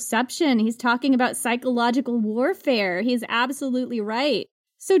about perception. He's talking about psychological warfare. He's absolutely right.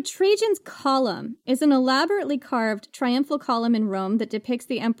 So Trajan's column is an elaborately carved triumphal column in Rome that depicts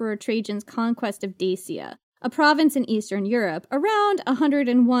the Emperor Trajan's conquest of Dacia, a province in Eastern Europe, around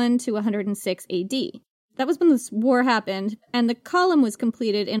 101 to 106 AD. That was when this war happened, and the column was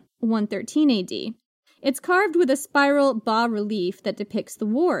completed in 113 AD. It's carved with a spiral bas-relief that depicts the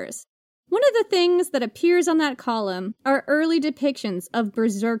wars. One of the things that appears on that column are early depictions of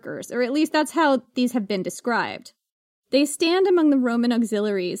berserkers, or at least that's how these have been described. They stand among the Roman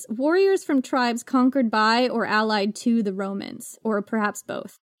auxiliaries, warriors from tribes conquered by or allied to the Romans, or perhaps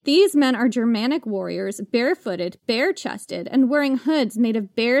both. These men are Germanic warriors, barefooted, bare-chested, and wearing hoods made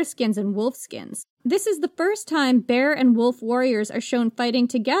of bear skins and wolf skins. This is the first time bear and wolf warriors are shown fighting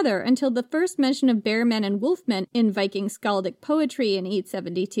together until the first mention of bear men and wolf men in Viking skaldic poetry in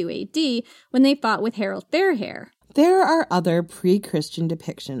 872 AD, when they fought with Harald Fairhair. There are other pre-Christian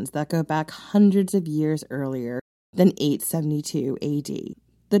depictions that go back hundreds of years earlier than 872 AD.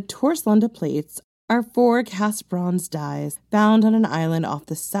 The Torslanda plates are 4 cast bronze dies found on an island off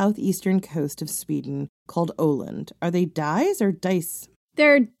the southeastern coast of Sweden called Öland. Are they dies or dice?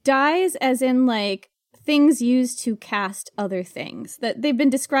 They're dies as in, like, things used to cast other things. That they've been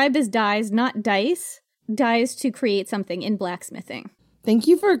described as dies, not dice. Dies to create something in blacksmithing. Thank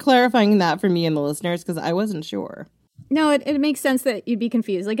you for clarifying that for me and the listeners, because I wasn't sure. No, it makes sense that you'd be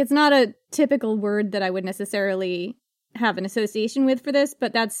confused. Like, it's not a typical word that I would necessarily have an association with for this,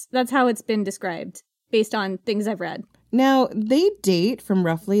 but that's how it's been described based on things I've read. Now, they date from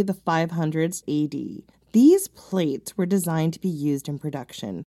roughly the 500s AD. These plates were designed to be used in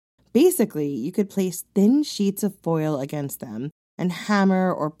production. Basically, you could place thin sheets of foil against them and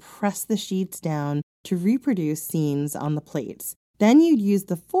hammer or press the sheets down to reproduce scenes on the plates. Then you'd use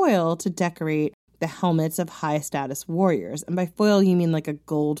the foil to decorate the helmets of high-status warriors. And by foil, you mean like a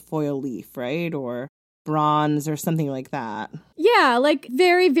gold foil leaf, right? Or bronze or something like that. Yeah, like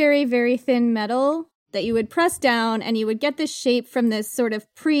very, very, very thin metal that you would press down, and you would get this shape from this sort of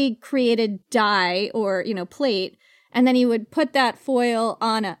pre-created die or, plate, and then you would put that foil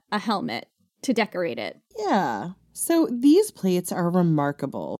on a helmet to decorate it. Yeah. So these plates are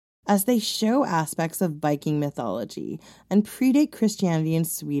remarkable as they show aspects of Viking mythology and predate Christianity in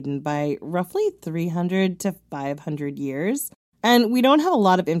Sweden by roughly 300 to 500 years. And we don't have a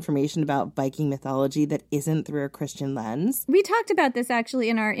lot of information about Viking mythology that isn't through a Christian lens. We talked about this actually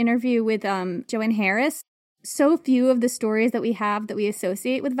in our interview with Joanne Harris. So few of the stories that we have that we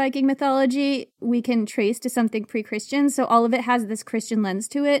associate with Viking mythology, we can trace to something pre-Christian. So all of it has this Christian lens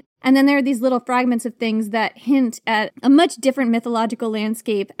to it. And then there are these little fragments of things that hint at a much different mythological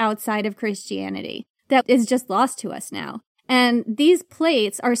landscape outside of Christianity that is just lost to us now. And these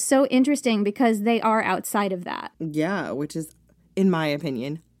plates are so interesting because they are outside of that. Yeah, which is, in my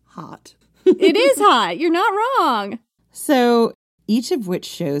opinion, hot. It is hot. You're not wrong. So, each of which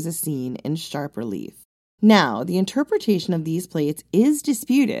shows a scene in sharp relief. Now, the interpretation of these plates is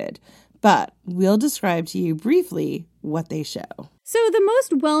disputed, but we'll describe to you briefly what they show. So, the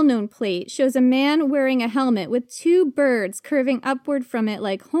most well-known plate shows a man wearing a helmet with 2 birds curving upward from it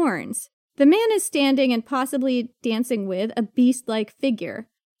like horns. The man is standing and possibly dancing with a beast-like figure.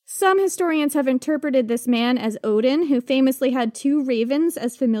 Some historians have interpreted this man as Odin, who famously had 2 ravens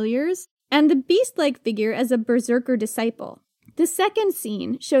as familiars, and the beast-like figure as a berserker disciple. The second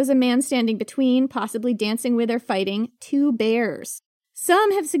scene shows a man standing between, possibly dancing with or fighting, 2 bears.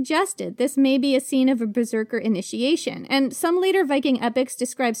 Some have suggested this may be a scene of a berserker initiation, and some later Viking epics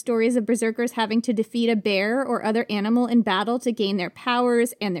describe stories of berserkers having to defeat a bear or other animal in battle to gain their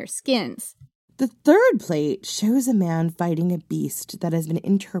powers and their skins. The third plate shows a man fighting a beast that has been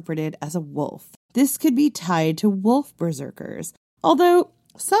interpreted as a wolf. This could be tied to wolf berserkers, although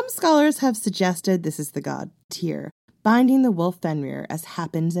some scholars have suggested this is the god Tyr, binding the wolf Fenrir as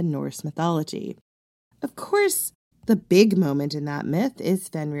happens in Norse mythology. Of course, the big moment in that myth is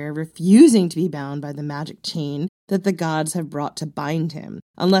Fenrir refusing to be bound by the magic chain that the gods have brought to bind him,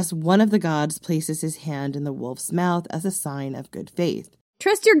 unless one of the gods places his hand in the wolf's mouth as a sign of good faith.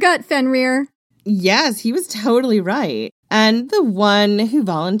 Trust your gut, Fenrir. Yes, he was totally right. And the one who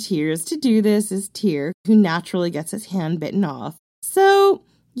volunteers to do this is Tyr, who naturally gets his hand bitten off. So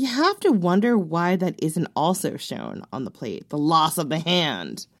you have to wonder why that isn't also shown on the plate, the loss of the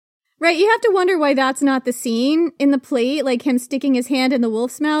hand. Right, you have to wonder why that's not the scene in the plate, like him sticking his hand in the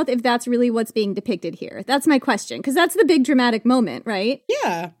wolf's mouth, if that's really what's being depicted here. That's my question, because that's the big dramatic moment, right?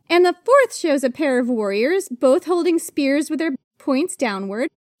 Yeah. And the fourth shows a pair of warriors, both holding spears with their points downward,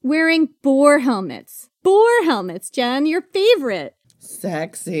 wearing boar helmets. Boar helmets, Jen, your favorite.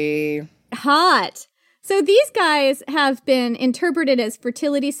 Sexy. Hot. So these guys have been interpreted as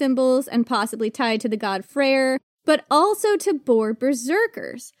fertility symbols and possibly tied to the god Freyr, but also to boar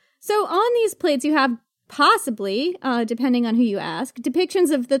berserkers. So on these plates you have possibly, depending on who you ask,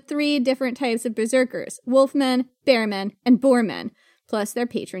 depictions of the 3 different types of berserkers: wolfmen, bearmen, and boarmen, plus their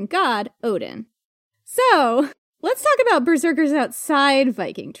patron god, Odin. So, let's talk about berserkers outside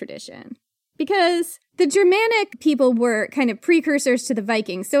Viking tradition. Because the Germanic people were kind of precursors to the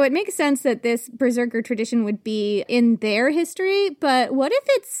Vikings, so it makes sense that this berserker tradition would be in their history, but what if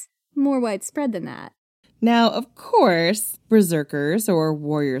it's more widespread than that? Now, of course, berserkers, or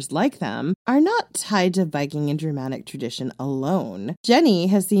warriors like them, are not tied to Viking and Germanic tradition alone. Jenny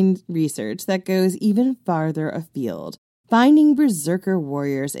has seen research that goes even farther afield, finding berserker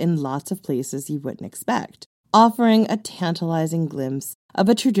warriors in lots of places you wouldn't expect, offering a tantalizing glimpse of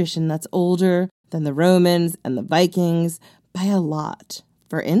a tradition that's older than the Romans and the Vikings by a lot.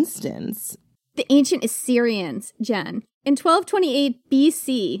 For instance, the ancient Assyrians, Jen. In 1228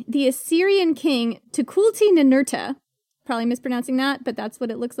 BC, the Assyrian king Tukulti-Ninurta, probably mispronouncing that, but that's what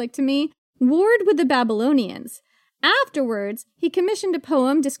it looks like to me, warred with the Babylonians. Afterwards, he commissioned a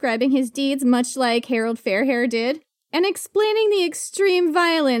poem describing his deeds much like Harold Fairhair did, and explaining the extreme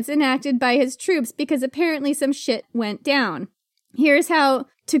violence enacted by his troops because apparently some shit went down. Here's how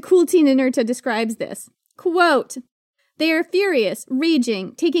Tukulti-Ninurta describes this. Quote, "They are furious,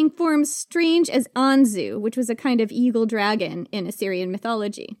 raging, taking forms strange as Anzu, which was a kind of eagle dragon in Assyrian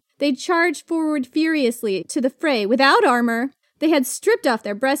mythology. They charged forward furiously to the fray without armor. They had stripped off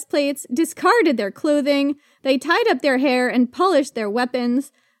their breastplates, discarded their clothing. They tied up their hair and polished their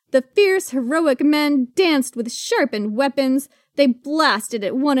weapons. The fierce, heroic men danced with sharpened weapons. They blasted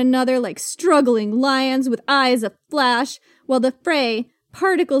at one another like struggling lions with eyes aflash, while the fray,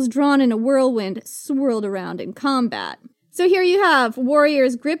 particles drawn in a whirlwind, swirled around in combat." So here you have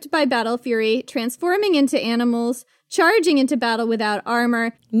warriors gripped by battle fury, transforming into animals, charging into battle without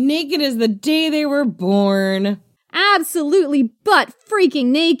armor. Naked as the day they were born. Absolutely butt-freaking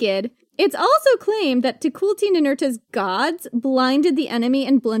naked. It's also claimed that Tukulti-Ninurta's gods blinded the enemy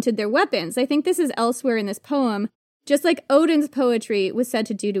and blunted their weapons. I think this is elsewhere in this poem, just like Odin's poetry was said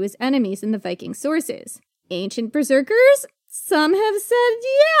to do to his enemies in the Viking sources. Ancient berserkers? Some have said,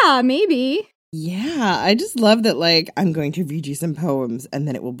 yeah, maybe. Yeah, I just love that, like, I'm going to read you some poems and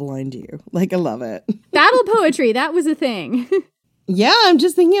then it will blind you. Like, I love it. Battle poetry, that was a thing. Yeah, I'm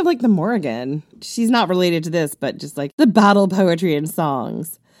just thinking of, like, the Morrigan. She's not related to this, but just, like, the battle poetry and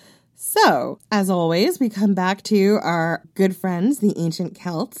songs. So, as always, we come back to our good friends, the ancient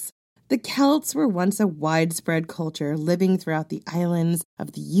Celts. The Celts were once a widespread culture living throughout the islands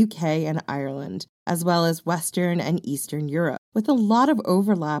of the UK and Ireland, as well as Western and Eastern Europe, with a lot of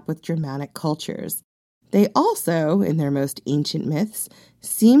overlap with Germanic cultures. They also, in their most ancient myths,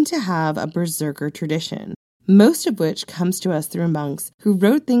 seem to have a berserker tradition, most of which comes to us through monks who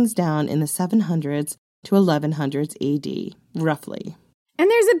wrote things down in the 700s to 1100s AD, roughly. And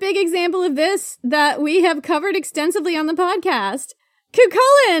there's a big example of this that we have covered extensively on the podcast.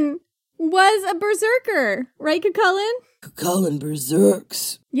 Cuchulainn was a berserker, right, Cuchulainn? Cuchulainn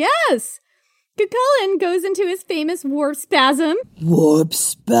berserks. Yes! Cuchulainn goes into his famous warp spasm. Warp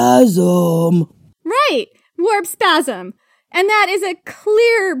spasm! Right, warp spasm. And that is a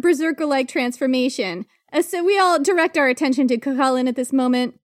clear berserker-like transformation. So we all direct our attention to Cuchulainn at this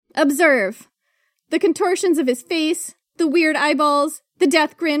moment. Observe the contortions of his face, the weird eyeballs, the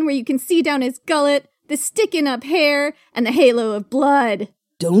death grin where you can see down his gullet, the sticking up hair, and the halo of blood.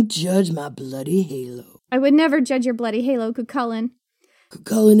 Don't judge my bloody halo. I would never judge your bloody halo, Cuchulainn.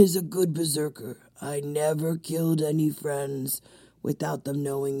 Cuchulainn is a good berserker. I never killed any friends without them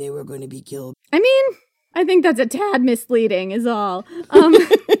knowing they were going to be killed. I mean, I think that's a tad misleading is all.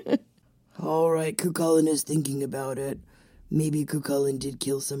 All right, Cuchulainn is thinking about it. Maybe Cuchulainn did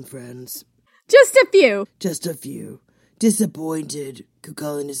kill some friends. Just a few. Just a few. Disappointed.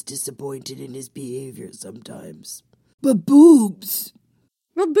 Cuchulainn is disappointed in his behavior sometimes. But boobs!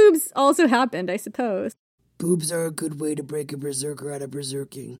 Well, boobs also happened, I suppose. Boobs are a good way to break a berserker out of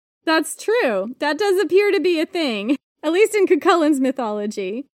berserking. That's true. That does appear to be a thing. At least in Cuchulainn's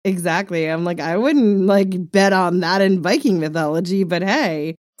mythology. Exactly. I'm like, I wouldn't, bet on that in Viking mythology, but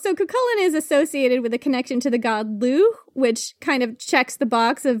hey. So Cuchulainn is associated with a connection to the god Lu, which kind of checks the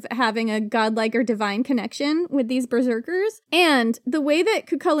box of having a godlike or divine connection with these berserkers. And the way that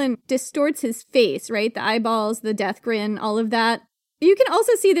Cuchulainn distorts his face, right? The eyeballs, the death grin, all of that. You can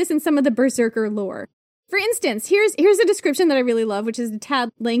also see this in some of the berserker lore. For instance, here's a description that I really love, which is a tad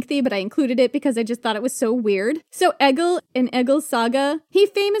lengthy, but I included it because I just thought it was so weird. So Egil, in Egil's saga, he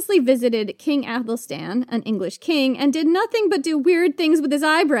famously visited King Athelstan, an English king, and did nothing but do weird things with his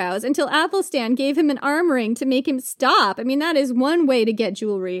eyebrows until Athelstan gave him an arm ring to make him stop. I mean, that is one way to get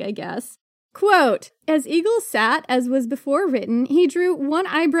jewelry, I guess. Quote, as Egil sat, as was before written, he drew one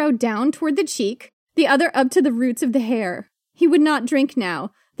eyebrow down toward the cheek, the other up to the roots of the hair. He would not drink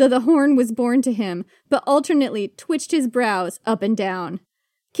now, though the horn was born to him, but alternately twitched his brows up and down.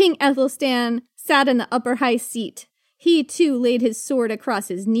 King Athelstan sat in the upper high seat. He, too, laid his sword across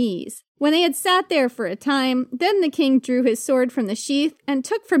his knees. When they had sat there for a time, then the king drew his sword from the sheath and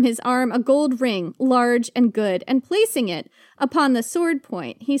took from his arm a gold ring, large and good, and placing it upon the sword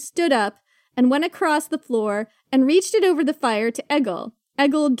point, he stood up and went across the floor and reached it over the fire to Egil.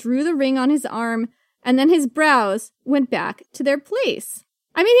 Egil drew the ring on his arm, and then his brows went back to their place.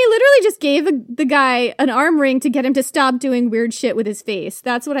 I mean, he literally just gave the guy an arm ring to get him to stop doing weird shit with his face.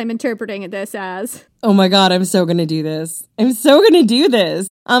 That's what I'm interpreting this as. Oh my god, I'm so gonna do this. I'm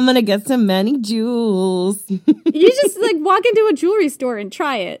gonna get some many jewels. You just, walk into a jewelry store and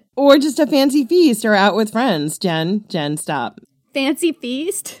try it. Or just a fancy feast or out with friends. Jen, stop. Fancy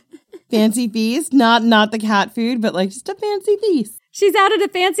feast? Fancy feast? Not the cat food, but just a fancy feast. She's out at a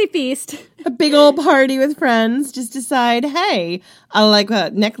fancy feast. A big old party with friends. Just decide, hey, I like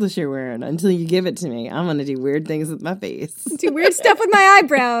that necklace you're wearing until you give it to me. I'm going to do weird things with my face. Do weird stuff with my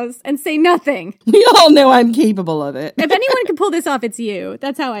eyebrows and say nothing. We all know I'm capable of it. If anyone can pull this off, it's you.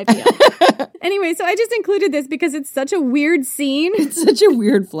 That's how I feel. Anyway, so I just included this because it's such a weird scene. It's such a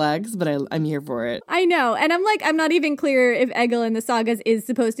weird flex, but I'm here for it. I know. And I'm not even clear if Egil in the sagas is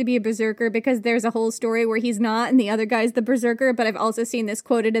supposed to be a berserker because there's a whole story where he's not and the other guy's the berserker, but I've also seen this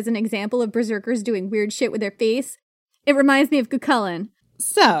quoted as an example of berserkers doing weird shit with their face. It reminds me of Cuchulainn.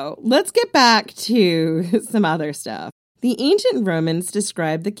 So, let's get back to some other stuff. The ancient Romans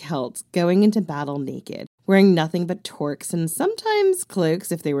described the Celts going into battle naked, wearing nothing but torques and sometimes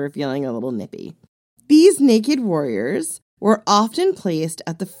cloaks if they were feeling a little nippy. These naked warriors were often placed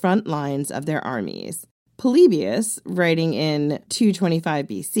at the front lines of their armies. Polybius, writing in 225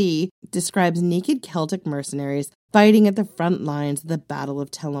 BC, describes naked Celtic mercenaries fighting at the front lines of the Battle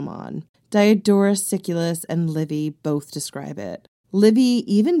of Telamon. Diodorus Siculus and Livy both describe it. Livy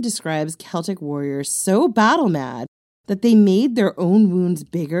even describes Celtic warriors so battle-mad that they made their own wounds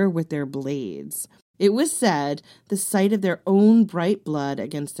bigger with their blades. It was said the sight of their own bright blood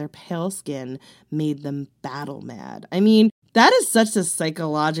against their pale skin made them battle-mad. I mean, that is such a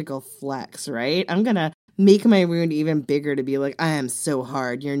psychological flex, right? I'm gonna make my wound even bigger to be like, I am so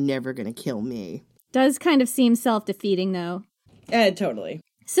hard, you're never gonna kill me. Does kind of seem self-defeating, though. Totally.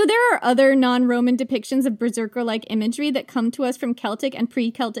 So there are other non-Roman depictions of berserker-like imagery that come to us from Celtic and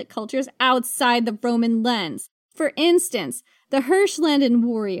pre-Celtic cultures outside the Roman lens. For instance, the Hirschlanden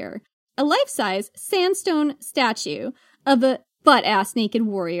warrior, a life-size sandstone statue of a butt-ass naked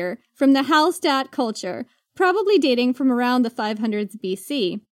warrior from the Hallstatt culture, probably dating from around the 500s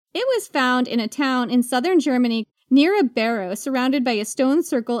BC. It was found in a town in southern Germany near a barrow surrounded by a stone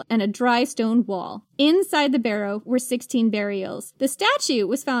circle and a dry stone wall. Inside the barrow were 16 burials. The statue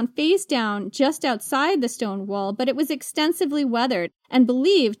was found face down just outside the stone wall, but it was extensively weathered and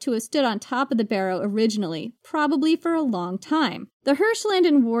believed to have stood on top of the barrow originally, probably for a long time. The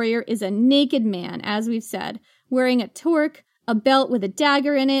Hirschlanden warrior is a naked man, as we've said, wearing a torque, a belt with a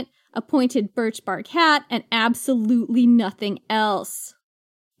dagger in it, a pointed birch bark hat, and absolutely nothing else.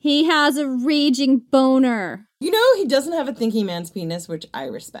 He has a raging boner. You know, he doesn't have a thinking man's penis, which I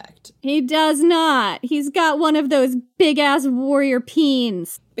respect. He does not. He's got one of those big-ass warrior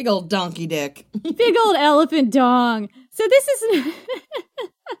peens. Big old donkey dick. Big old elephant dong. So this is...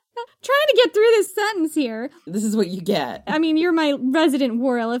 trying to get through this sentence here. This is what you get. I mean, you're my resident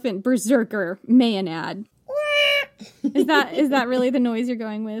war elephant berserker, Mayanad. Is that really the noise you're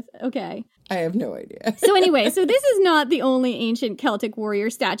going with? Okay. I have no idea. So anyway, this is not the only ancient Celtic warrior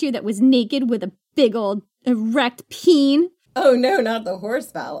statue that was naked with a big old erect peen. Oh no, not the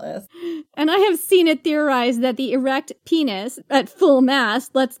horse phallus. And I have seen it theorized that the erect penis, at full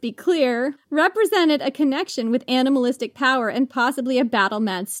mast, let's be clear, represented a connection with animalistic power and possibly a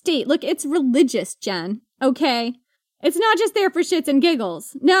battle-mad state. Look, it's religious, Jen. Okay? It's not just there for shits and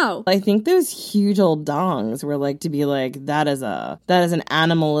giggles. No. I think those huge old dongs were like to be like, that is an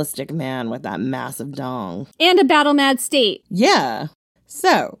animalistic man with that massive dong. And a battle-mad state. Yeah.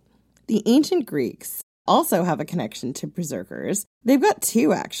 So, the ancient Greeks also have a connection to berserkers. They've got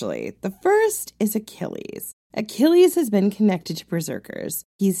two, actually. The first is Achilles. Achilles has been connected to berserkers.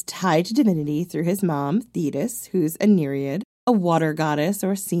 He's tied to divinity through his mom, Thetis, who's a Nereid, a water goddess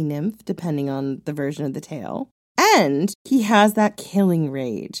or sea nymph, depending on the version of the tale. And he has that killing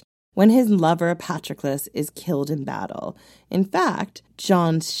rage when his lover Patroclus is killed in battle. In fact,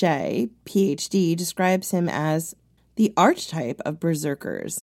 John Shea, PhD, describes him as the archetype of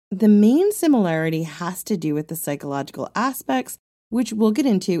berserkers. The main similarity has to do with the psychological aspects, which we'll get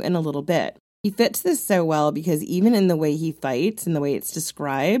into in a little bit. He fits this so well because even in the way he fights and the way it's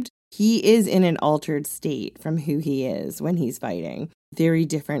described, he is in an altered state from who he is when he's fighting. Very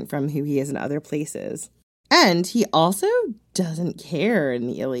different from who he is in other places. And he also doesn't care in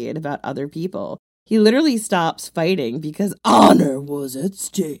the Iliad about other people. He literally stops fighting because honor was at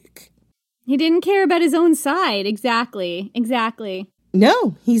stake. He didn't care about his own side. Exactly.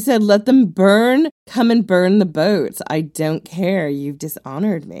 No, he said, let them burn, come and burn the boats. I don't care. You've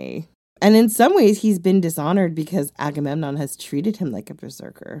dishonored me. And in some ways, he's been dishonored because Agamemnon has treated him like a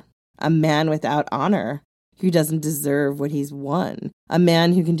berserker. A man without honor who doesn't deserve what he's won. A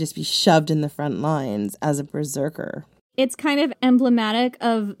man who can just be shoved in the front lines as a berserker. It's kind of emblematic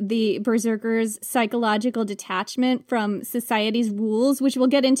of the berserker's psychological detachment from society's rules, which we'll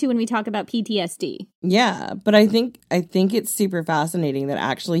get into when we talk about PTSD. Yeah, but I think it's super fascinating that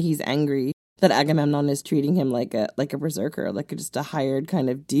actually he's angry that Agamemnon is treating him like a berserker, like just a hired kind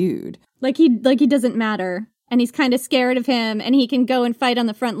of dude. Like he doesn't matter. And he's kind of scared of him, and he can go and fight on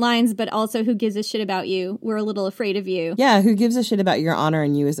the front lines, but also who gives a shit about you? We're a little afraid of you. Yeah, who gives a shit about your honor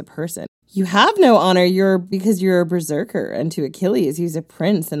and you as a person? You have no honor because you're a berserker, and to Achilles, who's a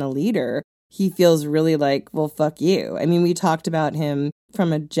prince and a leader, he feels really like, well, fuck you. I mean, we talked about him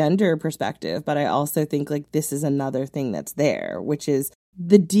from a gender perspective, but I also think like this is another thing that's there, which is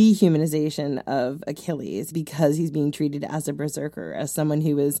the dehumanization of Achilles because he's being treated as a berserker, as someone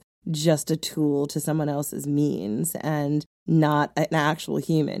who is just a tool to someone else's means and not an actual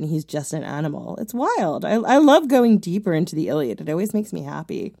human. He's just an animal. It's wild. I love going deeper into the Iliad. It always makes me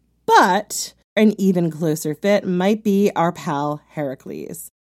happy. But an even closer fit might be our pal Heracles.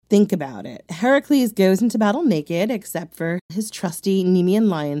 Think about it. Heracles goes into battle naked except for his trusty Nemean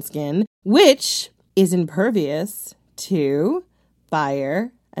lion skin, which is impervious to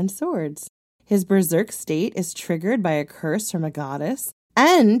fire and swords. His berserk state is triggered by a curse from a goddess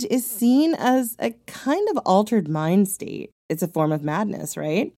and is seen as a kind of altered mind state. It's a form of madness,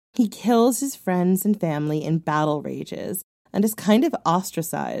 right? He kills his friends and family in battle rages and is kind of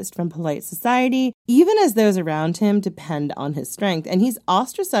ostracized from polite society, even as those around him depend on his strength. And he's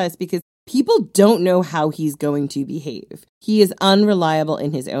ostracized because people don't know how he's going to behave. He is unreliable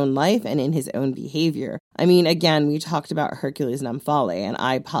in his own life and in his own behavior. I mean, again, we talked about Hercules and Omphale, and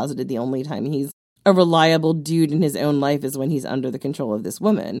I posited the only time he's a reliable dude in his own life is when he's under the control of this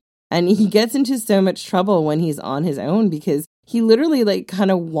woman. And he gets into so much trouble when he's on his own because he literally like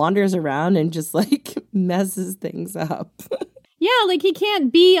kind of wanders around and just like messes things up. Yeah, like he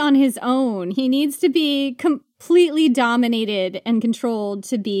can't be on his own. He needs to be completely dominated and controlled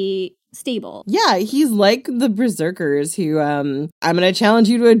to be stable. Yeah, he's like the berserkers who, I'm going to challenge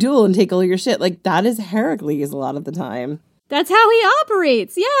you to a duel and take all your shit. Like that is Heracles a lot of the time. That's how he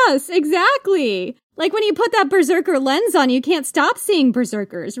operates. Yes, exactly. Like when you put that berserker lens on, you can't stop seeing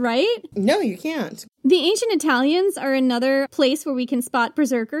berserkers, right? No, you can't. The ancient Italians are another place where we can spot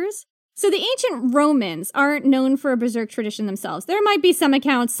berserkers. So the ancient Romans aren't known for a berserk tradition themselves. There might be some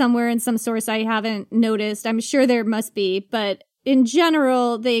accounts somewhere in some source I haven't noticed. I'm sure there must be, but in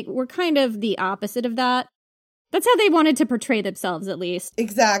general, they were kind of the opposite of that. That's how they wanted to portray themselves, at least.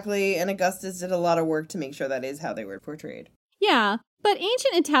 Exactly, and Augustus did a lot of work to make sure that is how they were portrayed. Yeah, but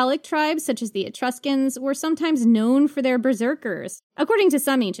ancient Italic tribes, such as the Etruscans, were sometimes known for their berserkers, according to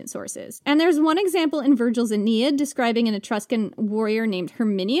some ancient sources. And there's one example in Virgil's Aeneid describing an Etruscan warrior named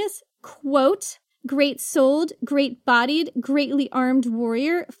Herminius, quote, great-souled, great-bodied, greatly armed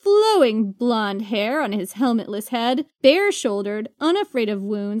warrior, flowing blonde hair on his helmetless head, bare-shouldered, unafraid of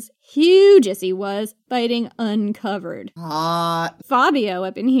wounds, huge as he was, fighting uncovered. Hot. Fabio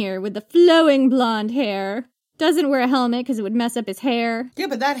up in here with the flowing blonde hair. Doesn't wear a helmet because it would mess up his hair. Yeah,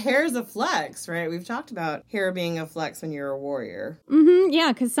 but that hair is a flex, right? We've talked about hair being a flex when you're a warrior.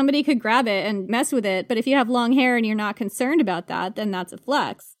 Yeah, because somebody could grab it and mess with it. But if you have long hair and you're not concerned about that, then that's a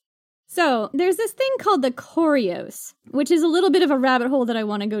flex. So there's this thing called the choreos, which is a little bit of a rabbit hole that I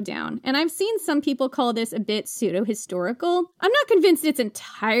want to go down. And I've seen some people call this a bit pseudo-historical. I'm not convinced it's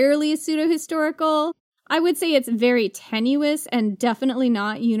entirely pseudo-historical. I would say it's very tenuous and definitely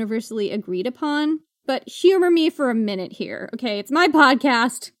not universally agreed upon. But humor me for a minute here, okay? It's my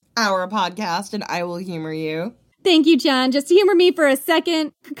podcast. Our podcast, and I will humor you. Thank you, John. Just humor me for a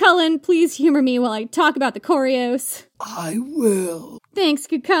second. Cullen, please humor me while I talk about the choreos. I will. Thanks,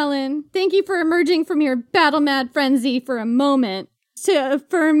 Cucullin. Thank you for emerging from your battle-mad frenzy for a moment to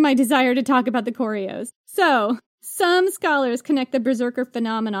affirm my desire to talk about the Choreos. So, some scholars connect the Berserker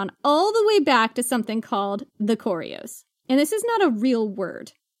phenomenon all the way back to something called the Choreos. And this is not a real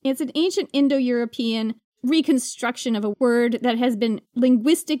word. It's an ancient Indo-European reconstruction of a word that has been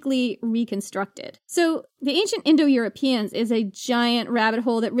linguistically reconstructed. So the ancient Indo-Europeans is a giant rabbit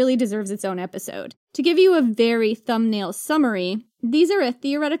hole that really deserves its own episode. To give you a very thumbnail summary, these are a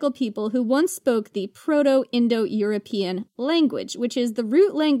theoretical people who once spoke the Proto-Indo-European language, which is the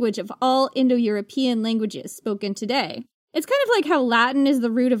root language of all Indo-European languages spoken today. It's kind of like how Latin is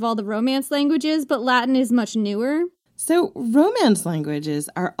the root of all the Romance languages, but Latin is much newer. So Romance languages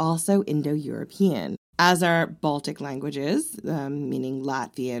are also Indo-European, as are Baltic languages, meaning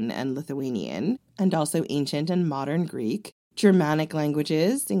Latvian and Lithuanian, and also ancient and modern Greek, Germanic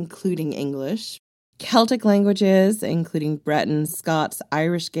languages, including English, Celtic languages, including Breton, Scots,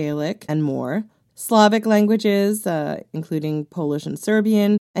 Irish Gaelic, and more, Slavic languages, including Polish and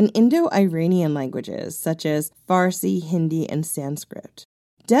Serbian, and Indo-Iranian languages, such as Farsi, Hindi, and Sanskrit.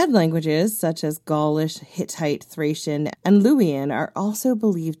 Dead languages, such as Gaulish, Hittite, Thracian, and Luwian, are also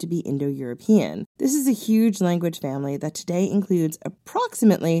believed to be Indo-European. This is a huge language family that today includes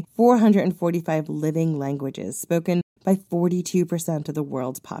approximately 445 living languages spoken by 42% of the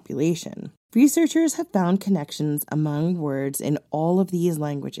world's population. Researchers have found connections among words in all of these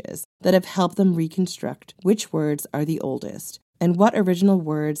languages that have helped them reconstruct which words are the oldest, and what original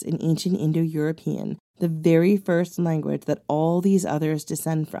words in ancient Indo-European, the very first language that all these others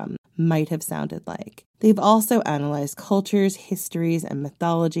descend from, might have sounded like. They've also analyzed cultures, histories, and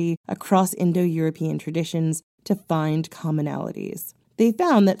mythology across Indo-European traditions to find commonalities. They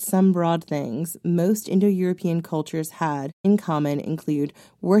found that some broad things most Indo-European cultures had in common include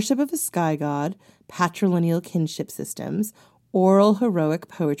worship of a sky god, patrilineal kinship systems, oral heroic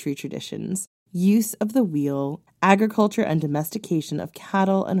poetry traditions, use of the wheel, agriculture and domestication of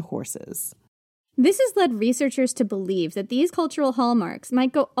cattle and horses. This has led researchers to believe that these cultural hallmarks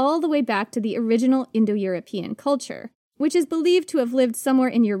might go all the way back to the original Indo-European culture, which is believed to have lived somewhere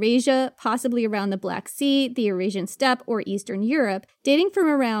in Eurasia, possibly around the Black Sea, the Eurasian steppe, or Eastern Europe, dating from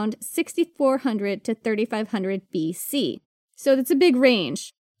around 6400 to 3500 BC. So that's a big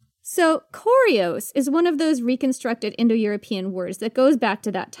range. So, Choreos is one of those reconstructed Indo-European words that goes back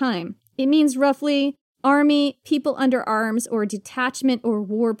to that time. It means roughly army, people under arms, or detachment or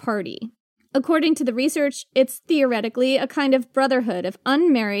war party. According to the research, it's theoretically a kind of brotherhood of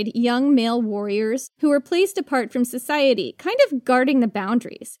unmarried young male warriors who were placed apart from society, kind of guarding the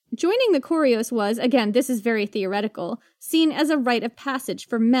boundaries. Joining the Choreos was, again, this is very theoretical, seen as a rite of passage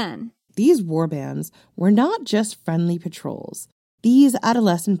for men. These warbands were not just friendly patrols. These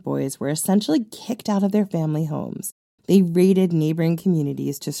adolescent boys were essentially kicked out of their family homes. They raided neighboring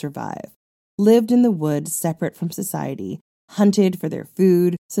communities to survive, lived in the woods separate from society, hunted for their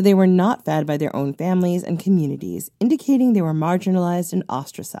food, so they were not fed by their own families and communities, indicating they were marginalized and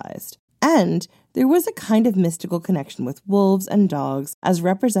ostracized. And there was a kind of mystical connection with wolves and dogs as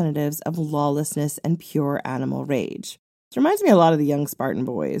representatives of lawlessness and pure animal rage. This reminds me a lot of the young Spartan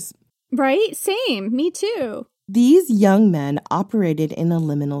boys. Right? Same. Me too. These young men operated in a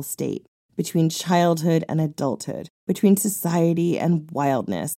liminal state, between childhood and adulthood, between society and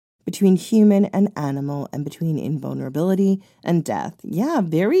wildness, between human and animal, and between invulnerability and death. Yeah,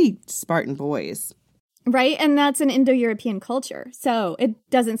 very Spartan boys. Right, and that's an Indo-European culture, so it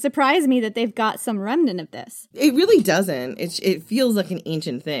doesn't surprise me that they've got some remnant of this. It really doesn't. It feels like an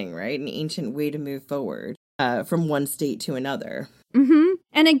ancient thing, right? An ancient way to move forward from one state to another. Mm-hmm.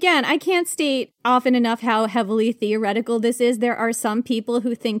 And again, I can't state often enough how heavily theoretical this is. There are some people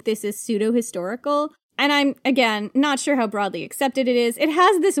who think this is pseudo-historical. And I'm, again, not sure how broadly accepted it is. It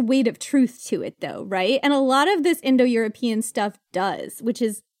has this weight of truth to it, though, right? And a lot of this Indo-European stuff does, which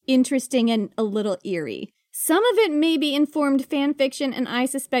is interesting and a little eerie. Some of it may be informed fan fiction, and I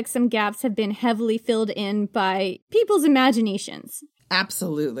suspect some gaps have been heavily filled in by people's imaginations.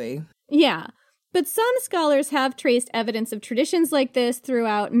 Absolutely. Yeah. But some scholars have traced evidence of traditions like this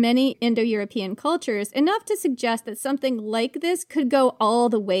throughout many Indo-European cultures, enough to suggest that something like this could go all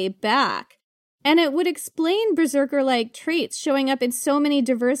the way back. And it would explain berserker-like traits showing up in so many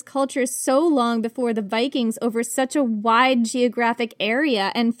diverse cultures so long before the Vikings over such a wide geographic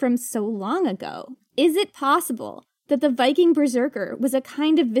area and from so long ago. Is it possible that the Viking berserker was a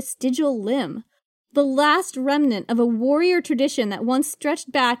kind of vestigial limb, the last remnant of a warrior tradition that once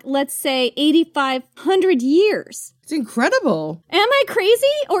stretched back, let's say, 8,500 years? It's incredible. Am I crazy,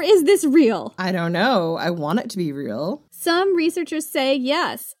 or is this real? I don't know. I want it to be real. Some researchers say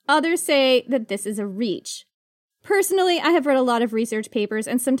yes. Others say that this is a reach. Personally, I have read a lot of research papers,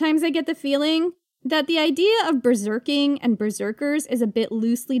 and sometimes I get the feeling that the idea of berserking and berserkers is a bit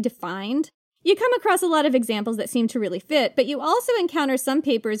loosely defined. You come across a lot of examples that seem to really fit, but you also encounter some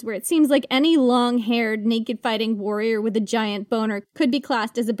papers where it seems like any long-haired, naked-fighting warrior with a giant boner could be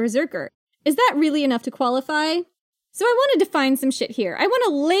classed as a berserker. Is that really enough to qualify? So I want to define some shit here. I want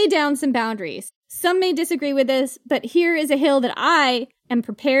to lay down some boundaries. Some may disagree with this, but here is a hill that I am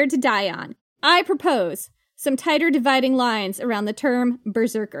prepared to die on. I propose some tighter dividing lines around the term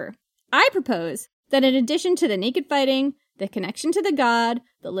berserker. I propose that in addition to the naked fighting, the connection to the god,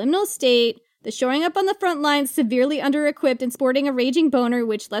 the liminal state, the showing up on the front lines severely under-equipped and sporting a raging boner,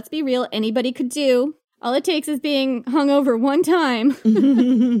 which, let's be real, anybody could do. All it takes is being hungover one time.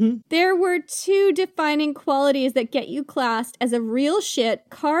 There were two defining qualities that get you classed as a real shit,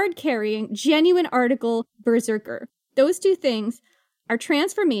 card-carrying, genuine article berserker. Those two things are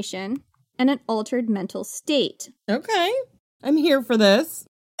transformation and an altered mental state. Okay, I'm here for this.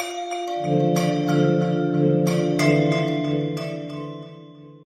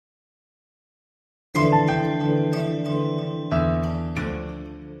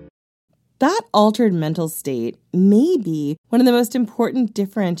 That altered mental state may be one of the most important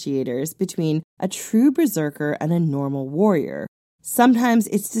differentiators between a true berserker and a normal warrior. Sometimes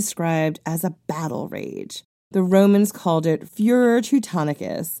it's described as a battle rage. The Romans called it furor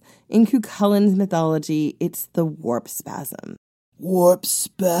teutonicus. In Cuchullin's mythology, it's the warp spasm. Warp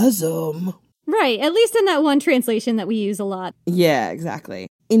spasm? Right, at least in that one translation that we use a lot. Yeah, exactly.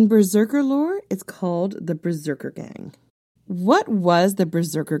 In berserker lore, it's called the Berserker Gang. What was the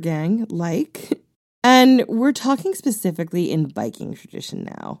Berserker Gang like? And we're talking specifically in Viking tradition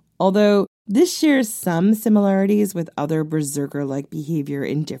now, although this shares some similarities with other berserker-like behavior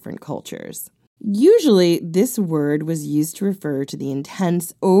in different cultures. Usually, this word was used to refer to the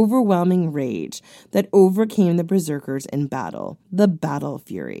intense, overwhelming rage that overcame the berserkers in battle, the battle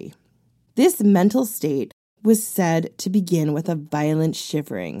fury. This mental state was said to begin with a violent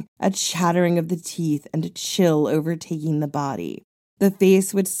shivering, a chattering of the teeth, and a chill overtaking the body. The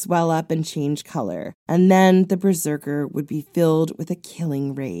face would swell up and change color, and then the berserker would be filled with a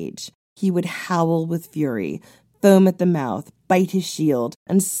killing rage. He would howl with fury, foam at the mouth, bite his shield,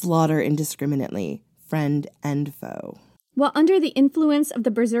 and slaughter indiscriminately, friend and foe. While under the influence of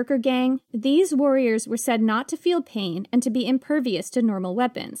the Berserker Gang, these warriors were said not to feel pain and to be impervious to normal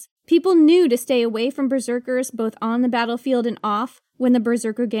weapons. People knew to stay away from berserkers both on the battlefield and off when the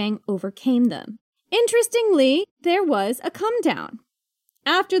Berserker Gang overcame them. Interestingly, there was a come down.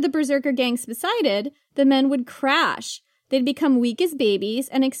 After the Berserker Gang subsided, the men would crash. They'd become weak as babies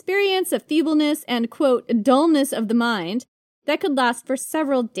and experience a feebleness and, quote, dullness of the mind that could last for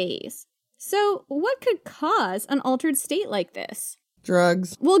several days. So, what could cause an altered state like this?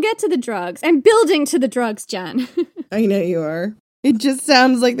 Drugs. We'll get to the drugs. I'm building to the drugs, Jen. I know you are. It just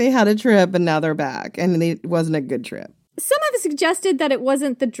sounds like they had a trip and now they're back, and it wasn't a good trip. Some have suggested that it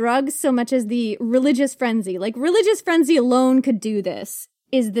wasn't the drugs so much as the religious frenzy. Like, religious frenzy alone could do this,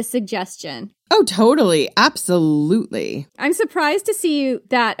 is the suggestion. Oh, totally. Absolutely. I'm surprised to see you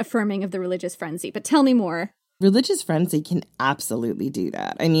that affirming of the religious frenzy, but tell me more. Religious frenzy can absolutely do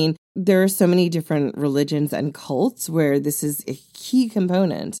that. I mean, there are so many different religions and cults where this is a key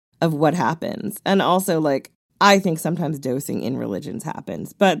component of what happens. And also, like, I think sometimes dosing in religions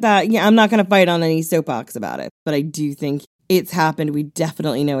happens. But that, yeah, I'm not going to fight on any soapbox about it. But I do think it's happened. We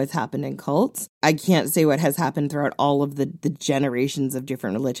definitely know it's happened in cults. I can't say what has happened throughout all of the generations of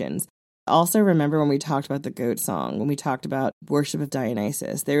different religions. Also, remember when we talked about the goat song, when we talked about worship of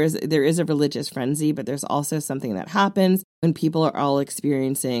Dionysus, there is a religious frenzy, but there's also something that happens when people are all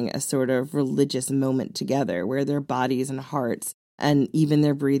experiencing a sort of religious moment together where their bodies and hearts and even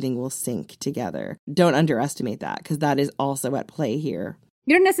their breathing will sync together. Don't underestimate that, because that is also at play here.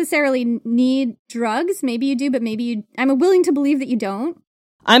 You don't necessarily need drugs. Maybe you do, but maybe you... I'm willing to believe that you don't.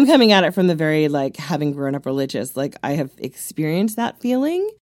 I'm coming at it from the very, like, having grown up religious. Like, I have experienced that feeling,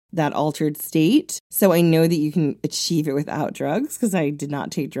 that altered state. So I know that you can achieve it without drugs, because I did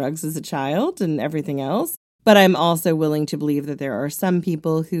not take drugs as a child and everything else. But I'm also willing to believe that there are some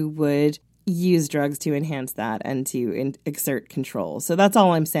people who would use drugs to enhance that and to exert control. So that's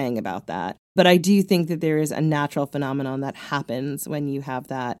all I'm saying about that. But I do think that there is a natural phenomenon that happens when you have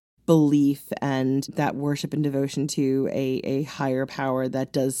that belief and that worship and devotion to a higher power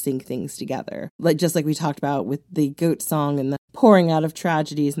that does sync things together. Like, just like we talked about with the goat song and the pouring out of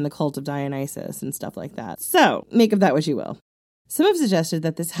tragedies and the cult of Dionysus and stuff like that. So make of that what you will. Some have suggested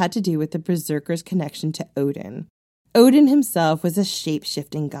that this had to do with the berserkers' connection to Odin. Odin himself was a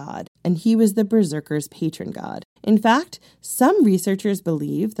shape-shifting god, and he was the Berserkers' patron god. In fact, some researchers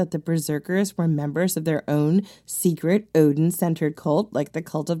believe that the Berserkers were members of their own secret Odin-centered cult, like the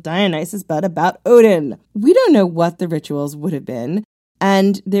cult of Dionysus, but about Odin. We don't know what the rituals would have been,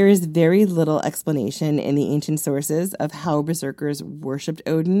 and there is very little explanation in the ancient sources of how Berserkers worshipped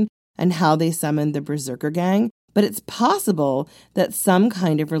Odin and how they summoned the Berserker gang, but it's possible that some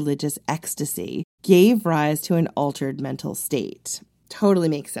kind of religious ecstasy gave rise to an altered mental state. Totally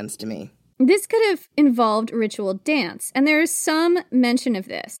makes sense to me. This could have involved ritual dance, and there is some mention of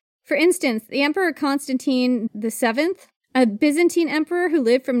this. For instance, the Emperor Constantine VII, a Byzantine emperor who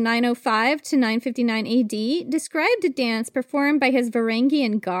lived from 905 to 959 AD, described a dance performed by his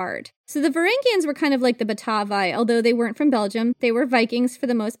Varangian guard. So the Varangians were kind of like the Batavi, although they weren't from Belgium. They were Vikings for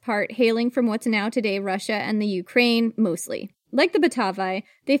the most part, hailing from what's now today Russia and the Ukraine mostly. Like the Batavi,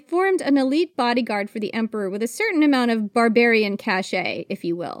 they formed an elite bodyguard for the emperor with a certain amount of barbarian cachet, if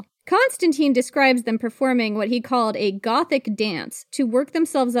you will. Constantine describes them performing what he called a Gothic dance to work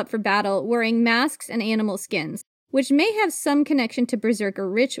themselves up for battle, wearing masks and animal skins, which may have some connection to Berserker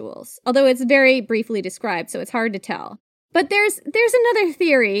rituals, although it's very briefly described, so it's hard to tell. But there's another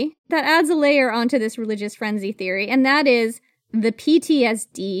theory that adds a layer onto this religious frenzy theory, and that is the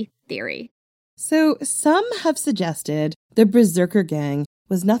PTSD theory. So some have suggested the Berserker gang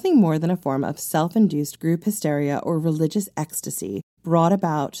was nothing more than a form of self-induced group hysteria or religious ecstasy brought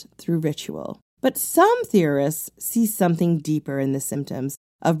about through ritual. But some theorists see something deeper in the symptoms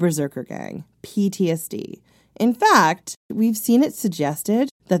of Berserker gang, PTSD. In fact, we've seen it suggested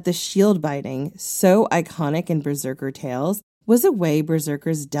that the shield biting, so iconic in Berserker tales, was a way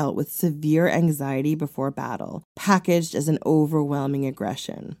Berserkers dealt with severe anxiety before battle, packaged as an overwhelming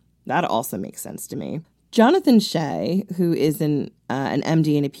aggression. That also makes sense to me. Jonathan Shea, who is an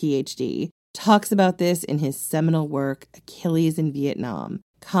MD and a PhD, talks about this in his seminal work, Achilles in Vietnam,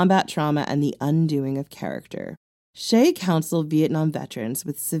 Combat Trauma and the Undoing of Character. Shea counseled Vietnam veterans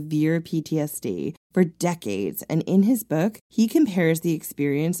with severe PTSD for decades, and in his book, he compares the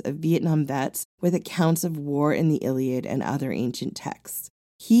experience of Vietnam vets with accounts of war in the Iliad and other ancient texts.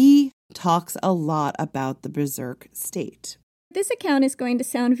 He talks a lot about the Berserk state. This account is going to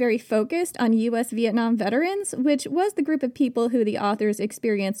sound very focused on U.S. Vietnam veterans, which was the group of people who the author's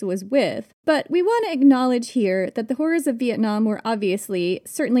experience was with. But we want to acknowledge here that the horrors of Vietnam were obviously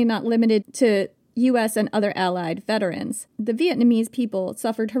certainly not limited to U.S. and other allied veterans. The Vietnamese people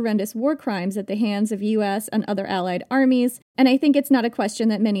suffered horrendous war crimes at the hands of U.S. and other allied armies, and I think it's not a question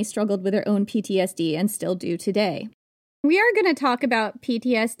that many struggled with their own PTSD and still do today. We are going to talk about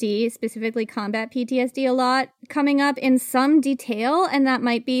PTSD, specifically combat PTSD, a lot coming up in some detail, and that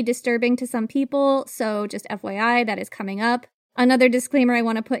might be disturbing to some people, so just FYI, that is coming up. Another disclaimer I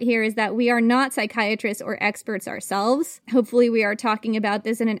want to put here is that we are not psychiatrists or experts ourselves. Hopefully we are talking about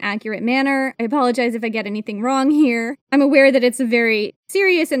this in an accurate manner. I apologize if I get anything wrong here. I'm aware that it's a very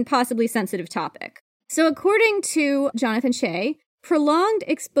serious and possibly sensitive topic. So according to Jonathan Shea, prolonged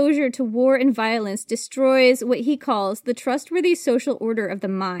exposure to war and violence destroys what he calls the trustworthy social order of the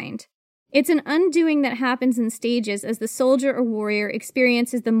mind. It's an undoing that happens in stages as the soldier or warrior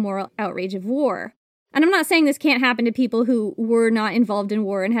experiences the moral outrage of war. And I'm not saying this can't happen to people who were not involved in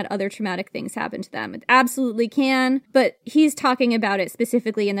war and had other traumatic things happen to them. It absolutely can, but he's talking about it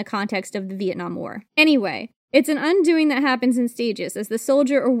specifically in the context of the Vietnam War. Anyway, it's an undoing that happens in stages as the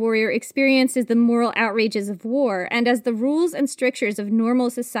soldier or warrior experiences the moral outrages of war and as the rules and strictures of normal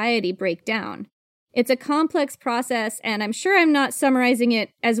society break down. It's a complex process, and I'm sure I'm not summarizing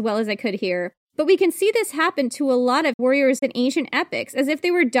it as well as I could here, but we can see this happen to a lot of warriors in ancient epics, as if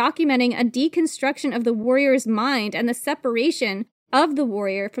they were documenting a deconstruction of the warrior's mind and the separation of the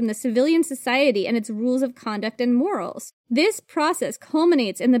warrior from the civilian society and its rules of conduct and morals. This process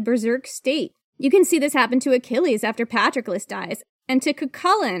culminates in the berserk state. You can see this happen to Achilles after Patroclus dies, and to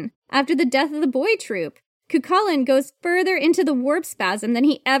Cuchulainn after the death of the boy troop. Cuchulainn goes further into the warp spasm than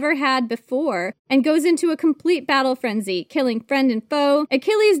he ever had before, and goes into a complete battle frenzy, killing friend and foe.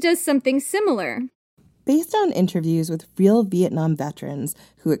 Achilles does something similar. Based on interviews with real Vietnam veterans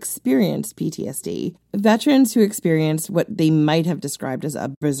who experienced PTSD, veterans who experienced what they might have described as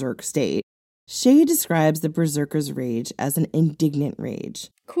a berserk state, Shea describes the berserker's rage as an indignant rage.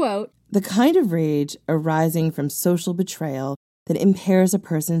 Quote, the kind of rage arising from social betrayal that impairs a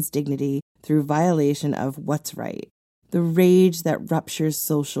person's dignity through violation of what's right. The rage that ruptures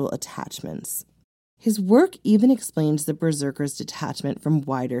social attachments. His work even explains the berserker's detachment from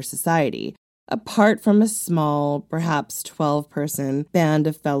wider society, apart from a small, perhaps 12-person band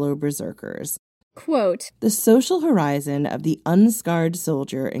of fellow berserkers. Quote, the social horizon of the unscarred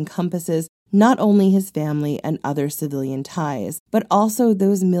soldier encompasses not only his family and other civilian ties, but also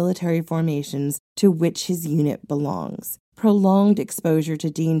those military formations to which his unit belongs. Prolonged exposure to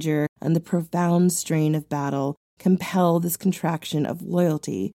danger and the profound strain of battle compel this contraction of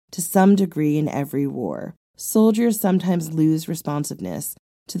loyalty to some degree in every war. Soldiers sometimes lose responsiveness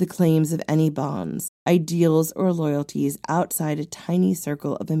to the claims of any bonds, ideals, or loyalties outside a tiny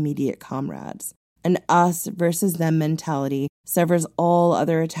circle of immediate comrades. An us versus them mentality severs all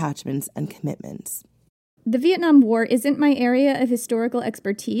other attachments and commitments. The Vietnam War isn't my area of historical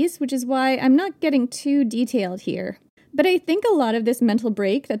expertise, which is why I'm not getting too detailed here. But I think a lot of this mental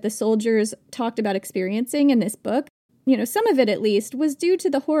break that the soldiers talked about experiencing in this book, some of it at least, was due to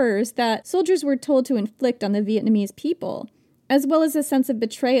the horrors that soldiers were told to inflict on the Vietnamese people, as well as a sense of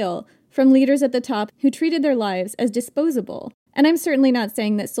betrayal from leaders at the top who treated their lives as disposable. And I'm certainly not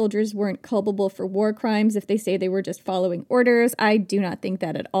saying that soldiers weren't culpable for war crimes if they say they were just following orders. I do not think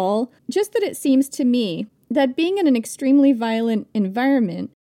that at all. Just that it seems to me that being in an extremely violent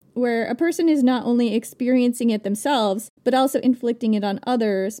environment where a person is not only experiencing it themselves, but also inflicting it on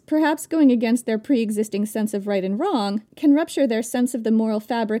others, perhaps going against their pre-existing sense of right and wrong, can rupture their sense of the moral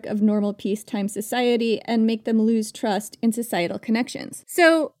fabric of normal peacetime society and make them lose trust in societal connections.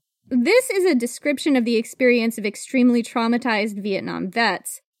 So, this is a description of the experience of extremely traumatized Vietnam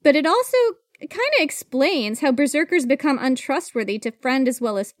vets, but it also kind of explains how berserkers become untrustworthy to friend as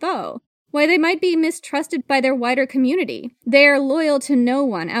well as foe, why they might be mistrusted by their wider community. They are loyal to no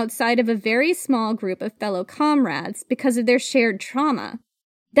one outside of a very small group of fellow comrades because of their shared trauma.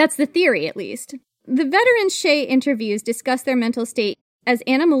 That's the theory, at least. The veteran Shea interviews discuss their mental state as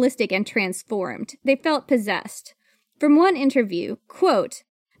animalistic and transformed. They felt possessed. From one interview, quote,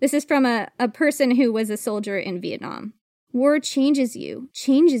 this is from a person who was a soldier in Vietnam. War changes you,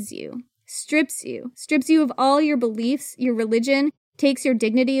 strips you of all your beliefs, your religion, takes your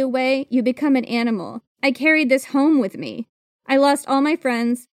dignity away, you become an animal. I carried this home with me. I lost all my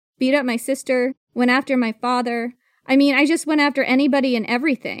friends, beat up my sister, went after my father. I just went after anybody and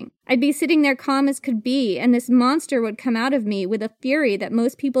everything. I'd be sitting there calm as could be, and this monster would come out of me with a fury that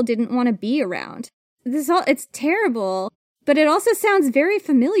most people didn't want to be around. It's terrible. But it also sounds very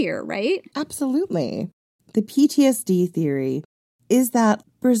familiar, right? Absolutely. The PTSD theory is that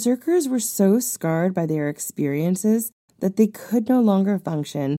berserkers were so scarred by their experiences that they could no longer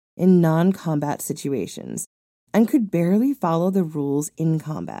function in non-combat situations and could barely follow the rules in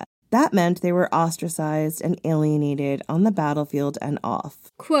combat. That meant they were ostracized and alienated on the battlefield and off.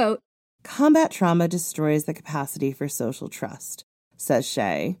 Quote, combat trauma destroys the capacity for social trust, says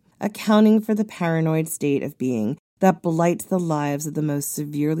Shea, accounting for the paranoid state of being that blights the lives of the most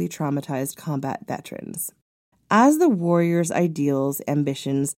severely traumatized combat veterans. As the warrior's ideals,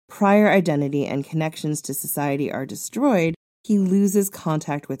 ambitions, prior identity, and connections to society are destroyed, he loses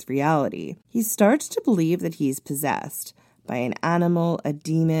contact with reality. He starts to believe that he's possessed by an animal, a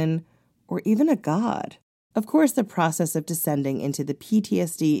demon, or even a god. Of course, the process of descending into the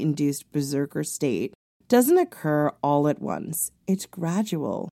PTSD-induced berserker state doesn't occur all at once. It's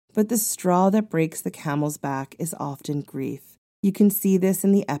gradual. But the straw that breaks the camel's back is often grief. You can see this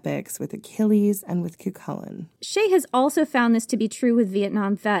in the epics with Achilles and with Cuchulainn. Shea has also found this to be true with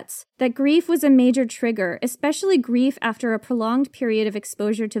Vietnam vets, that grief was a major trigger, especially grief after a prolonged period of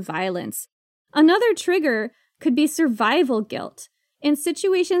exposure to violence. Another trigger could be survival guilt. In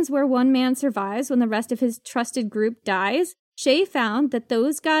situations where one man survives when the rest of his trusted group dies, Shea found that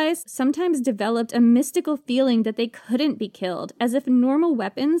those guys sometimes developed a mystical feeling that they couldn't be killed, as if normal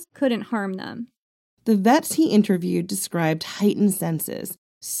weapons couldn't harm them. The vets he interviewed described heightened senses,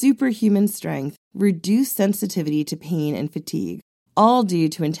 superhuman strength, reduced sensitivity to pain and fatigue, all due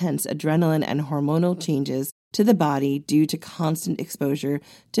to intense adrenaline and hormonal changes to the body due to constant exposure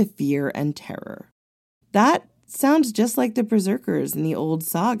to fear and terror. That sounds just like the berserkers in the old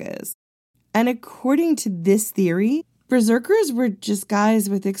sagas. And according to this theory, berserkers were just guys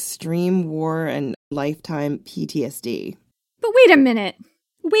with extreme war and lifetime PTSD. But wait a minute.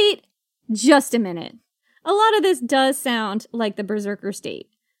 Wait just a minute. A lot of this does sound like the berserker state.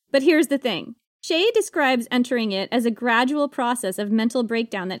 But here's the thing. Shea describes entering it as a gradual process of mental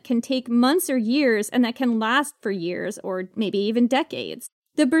breakdown that can take months or years and that can last for years or maybe even decades.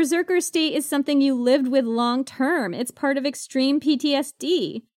 The berserker state is something you lived with long term. It's part of extreme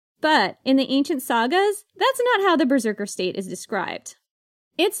PTSD. But in the ancient sagas, that's not how the berserker state is described.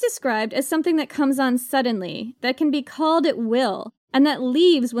 It's described as something that comes on suddenly, that can be called at will, and that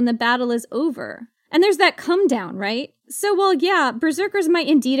leaves when the battle is over. And there's that come down, right? So, well, yeah, berserkers might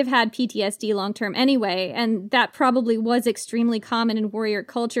indeed have had PTSD long-term anyway, and that probably was extremely common in warrior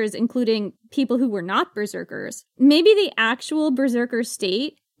cultures, including people who were not berserkers. Maybe the actual berserker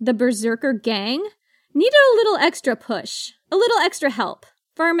state the Berserker gang, needed a little extra push, a little extra help,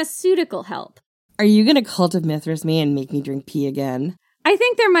 pharmaceutical help. Are you going to Cult of Mithras me and make me drink pee again? I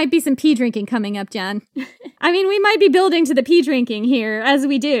think there might be some pee drinking coming up, Jen. I mean, we might be building to the pee drinking here, as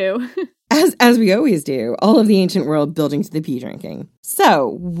we do. As we always do, all of the ancient world building to the pee drinking.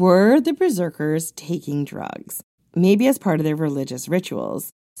 So, were the Berserkers taking drugs? Maybe as part of their religious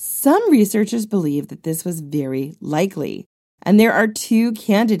rituals. Some researchers believe that this was very likely. And there are two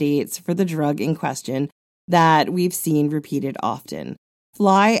candidates for the drug in question that we've seen repeated often.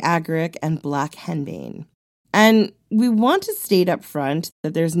 Fly agaric and black henbane. And we want to state up front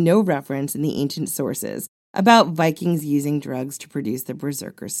that there's no reference in the ancient sources about Vikings using drugs to produce the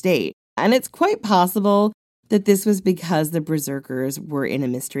Berserker state. And it's quite possible that this was because the Berserkers were in a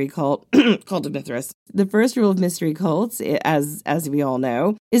mystery cult, Cult of Mithras. The first rule of mystery cults, as we all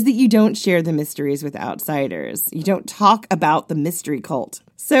know, is that you don't share the mysteries with outsiders. You don't talk about the mystery cult.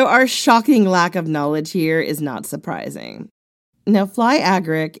 So our shocking lack of knowledge here is not surprising. Now, fly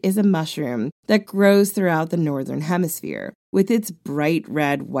agaric is a mushroom that grows throughout the northern hemisphere with its bright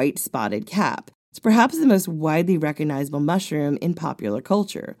red white spotted cap. It's perhaps the most widely recognizable mushroom in popular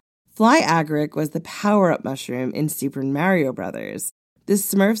culture. Fly agaric was the power-up mushroom in Super Mario Bros. The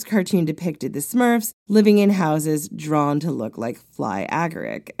Smurfs cartoon depicted the Smurfs living in houses drawn to look like fly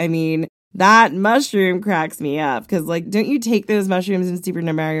agaric. I mean, that mushroom cracks me up, because, don't you take those mushrooms in Super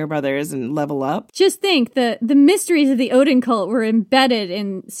Mario Brothers and level up? Just think, the mysteries of the Odin cult were embedded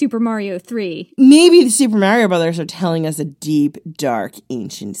in Super Mario 3. Maybe the Super Mario Brothers are telling us a deep, dark,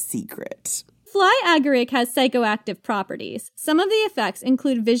 ancient secret. Fly agaric has psychoactive properties. Some of the effects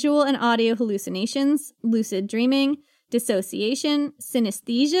include visual and audio hallucinations, lucid dreaming, dissociation,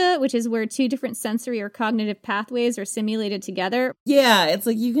 synesthesia, which is where two different sensory or cognitive pathways are simulated together. Yeah, it's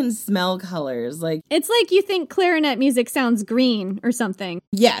like you can smell colors. It's like you think clarinet music sounds green or something.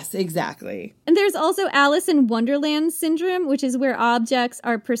 Yes, exactly. And there's also Alice in Wonderland syndrome, which is where objects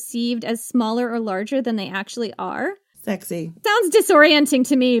are perceived as smaller or larger than they actually are. Sexy. Sounds disorienting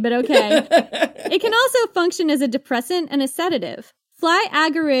to me, but okay. It can also function as a depressant and a sedative. Fly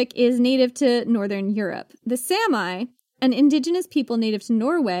agaric is native to Northern Europe. The Sami, an indigenous people native to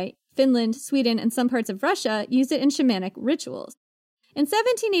Norway, Finland, Sweden, and some parts of Russia, used it in shamanic rituals. In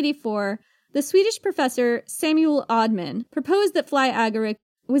 1784, the Swedish professor Samuel Odman proposed that fly agaric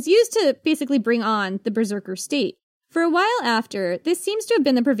was used to basically bring on the Berserker state. For a while after, this seems to have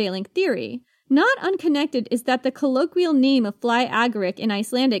been the prevailing theory. Not unconnected is that the colloquial name of fly agaric in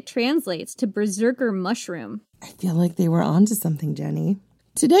Icelandic translates to berserker mushroom. I feel like they were onto something, Jenny.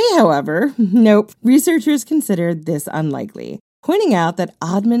 Today, however, nope, researchers considered this unlikely, pointing out that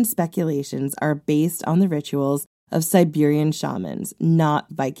Odman's speculations are based on the rituals of Siberian shamans, not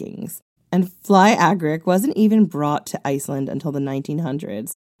Vikings. And fly agaric wasn't even brought to Iceland until the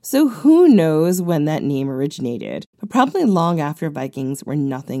 1900s. So who knows when that name originated, but probably long after Vikings were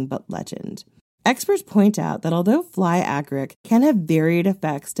nothing but legend. Experts point out that although fly agaric can have varied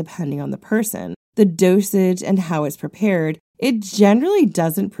effects depending on the person, the dosage and how it's prepared, it generally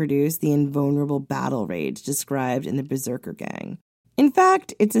doesn't produce the invulnerable battle rage described in the Berserker gang. In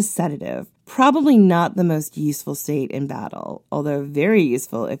fact, it's a sedative, probably not the most useful state in battle, although very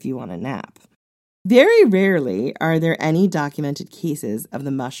useful if you want a nap. Very rarely are there any documented cases of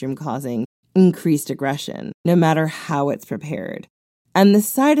the mushroom causing increased aggression, no matter how it's prepared. And the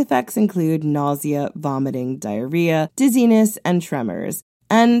side effects include nausea, vomiting, diarrhea, dizziness, and tremors.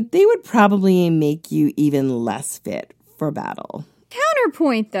 And they would probably make you even less fit for battle.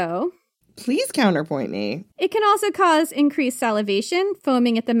 Counterpoint, though. Please counterpoint me. It can also cause increased salivation,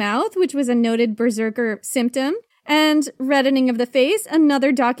 foaming at the mouth, which was a noted berserker symptom, and reddening of the face,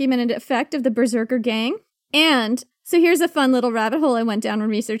 another documented effect of the Berserker gang. And, so here's a fun little rabbit hole I went down when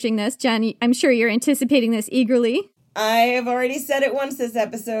researching this. Jen, I'm sure you're anticipating this eagerly. I have already said it once this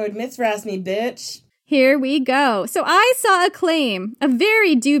episode. Mithras me, bitch. Here we go. So I saw a claim, a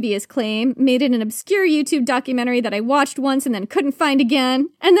very dubious claim, made in an obscure YouTube documentary that I watched once and then couldn't find again.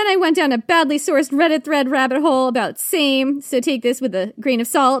 And then I went down a badly sourced Reddit thread rabbit hole about same, so take this with a grain of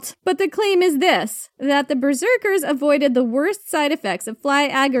salt. But the claim is this, that the Berserkers avoided the worst side effects of fly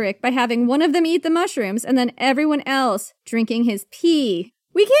agaric by having one of them eat the mushrooms and then everyone else drinking his pee.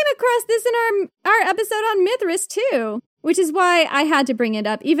 We came across this in our episode on Mithras too. Which is why I had to bring it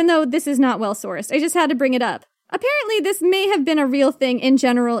up, even though this is not well sourced. I just had to bring it up. Apparently, this may have been a real thing in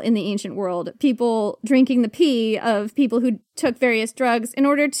general in the ancient world. People drinking the pee of people who took various drugs in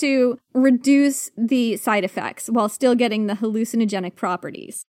order to reduce the side effects while still getting the hallucinogenic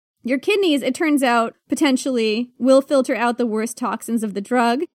properties. Your kidneys, it turns out, potentially will filter out the worst toxins of the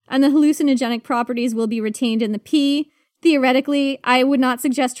drug, and the hallucinogenic properties will be retained in the pee, Theoretically, I would not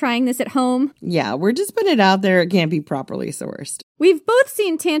suggest trying this at home. Yeah, we're just putting it out there. It can't be properly sourced. We've both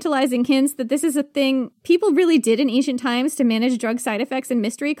seen tantalizing hints that this is a thing people really did in ancient times to manage drug side effects in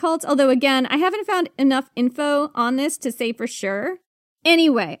mystery cults, although again, I haven't found enough info on this to say for sure.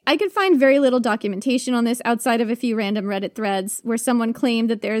 Anyway, I could find very little documentation on this outside of a few random Reddit threads where someone claimed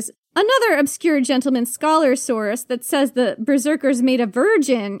that there's another obscure gentleman scholar source that says the berserkers made a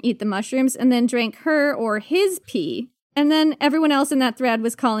virgin eat the mushrooms and then drank her or his pee. And then everyone else in that thread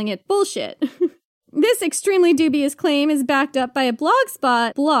was calling it bullshit. This extremely dubious claim is backed up by a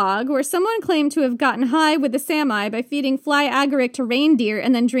Blogspot blog where someone claimed to have gotten high with the Sami by feeding fly agaric to reindeer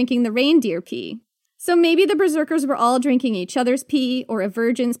and then drinking the reindeer pee. So maybe the berserkers were all drinking each other's pee, or a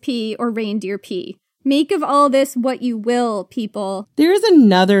virgin's pee, or reindeer pee. Make of all this what you will, people. There's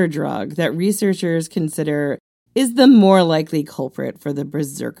another drug that researchers consider is the more likely culprit for the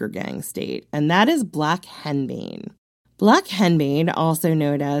berserker gang state, and that is black henbane. Black henbane, also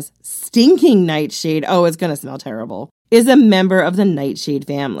known as stinking nightshade, oh, it's going to smell terrible, is a member of the nightshade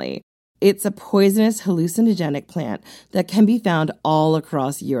family. It's a poisonous hallucinogenic plant that can be found all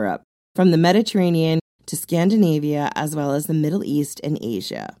across Europe, from the Mediterranean to Scandinavia, as well as the Middle East and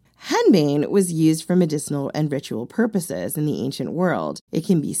Asia. Henbane was used for medicinal and ritual purposes in the ancient world. It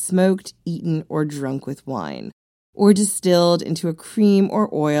can be smoked, eaten, or drunk with wine, or distilled into a cream or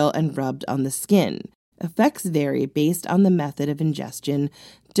oil and rubbed on the skin. Effects vary based on the method of ingestion,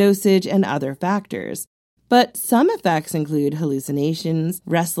 dosage, and other factors. But some effects include hallucinations,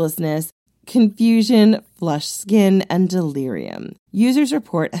 restlessness, confusion, flushed skin, and delirium. Users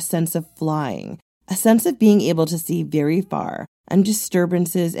report a sense of flying, a sense of being able to see very far, and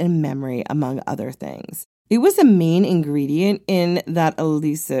disturbances in memory, among other things. It was a main ingredient in that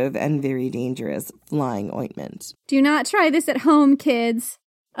elusive and very dangerous flying ointment. Do not try this at home, kids.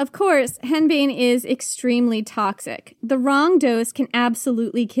 Of course, henbane is extremely toxic. The wrong dose can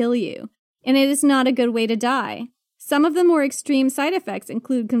absolutely kill you, and it is not a good way to die. Some of the more extreme side effects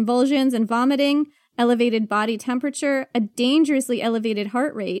include convulsions and vomiting, elevated body temperature, a dangerously elevated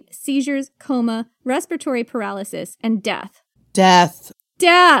heart rate, seizures, coma, respiratory paralysis, and death. Death!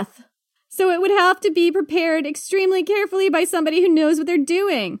 So it would have to be prepared extremely carefully by somebody who knows what they're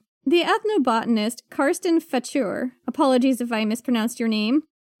doing. The ethnobotanist Karsten Fature, apologies if I mispronounced your name,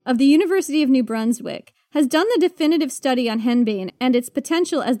 of the University of New Brunswick, has done the definitive study on henbane and its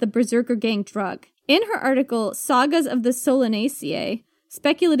potential as the berserker gang drug. In her article, Sagas of the Solanaceae,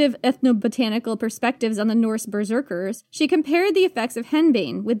 Speculative Ethnobotanical Perspectives on the Norse Berserkers, she compared the effects of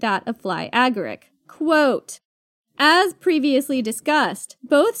henbane with that of fly agaric. Quote, as previously discussed,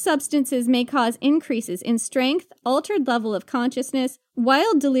 both substances may cause increases in strength, altered level of consciousness,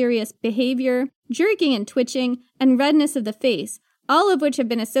 wild delirious behavior, jerking and twitching, and redness of the face, all of which have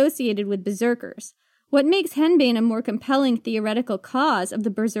been associated with berserkers. What makes henbane a more compelling theoretical cause of the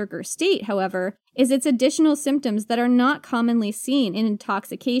berserker state, however, is its additional symptoms that are not commonly seen in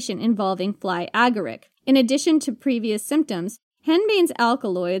intoxication involving fly agaric. In addition to previous symptoms, henbane's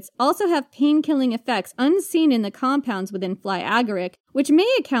alkaloids also have pain-killing effects unseen in the compounds within fly agaric, which may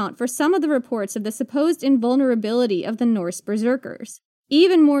account for some of the reports of the supposed invulnerability of the Norse berserkers.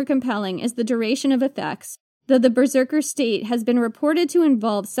 Even more compelling is the duration of effects, though the berserker state has been reported to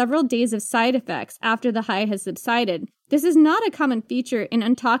involve several days of side effects after the high has subsided. This is not a common feature in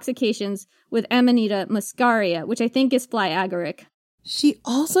intoxications with Amanita muscaria, which I think is fly agaric. She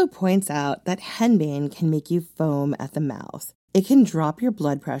also points out that henbane can make you foam at the mouth. It can drop your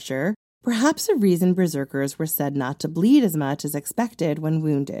blood pressure, perhaps a reason berserkers were said not to bleed as much as expected when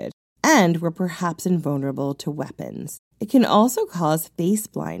wounded, and were perhaps invulnerable to weapons. It can also cause face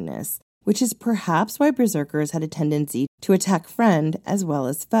blindness, which is perhaps why berserkers had a tendency to attack friend as well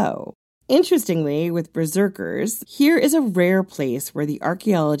as foe. Interestingly, with berserkers, here is a rare place where the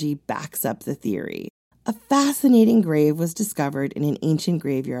archaeology backs up the theory. A fascinating grave was discovered in an ancient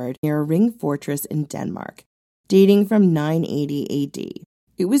graveyard near a ring fortress in Denmark, dating from 980 AD.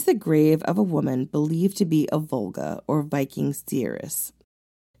 It was the grave of a woman believed to be a Volga or Viking seeress.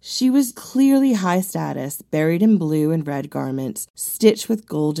 She was clearly high status, buried in blue and red garments, stitched with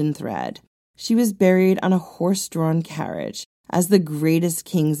golden thread. She was buried on a horse-drawn carriage, as the greatest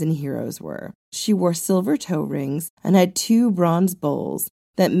kings and heroes were. She wore silver toe rings and had 2 bronze bowls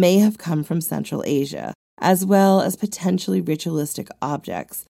that may have come from Central Asia, as well as potentially ritualistic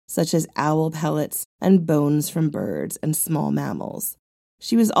objects, such as owl pellets and bones from birds and small mammals.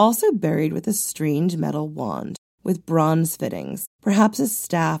 She was also buried with a strange metal wand, with bronze fittings, perhaps a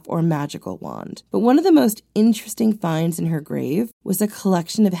staff or magical wand. But one of the most interesting finds in her grave was a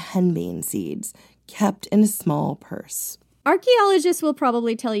collection of henbane seeds kept in a small purse. Archaeologists will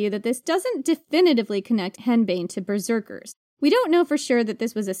probably tell you that this doesn't definitively connect henbane to berserkers. We don't know for sure that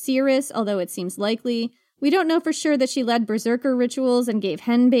this was a seeress, although it seems likely. We don't know for sure that she led berserker rituals and gave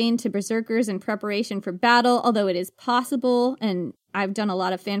henbane to berserkers in preparation for battle, although it is possible, and I've done a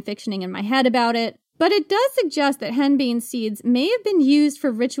lot of fanfictioning in my head about it. But it does suggest that henbane seeds may have been used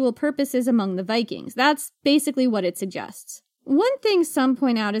for ritual purposes among the Vikings. That's basically what it suggests. One thing some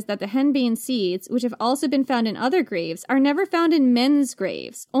point out is that the henbane seeds, which have also been found in other graves, are never found in men's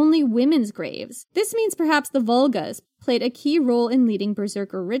graves, only women's graves. This means perhaps the Volgas played a key role in leading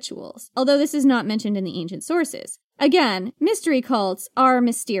berserker rituals, although this is not mentioned in the ancient sources. Again, mystery cults are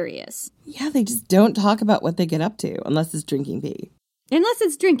mysterious. Yeah, they just don't talk about what they get up to, unless it's drinking pee. Unless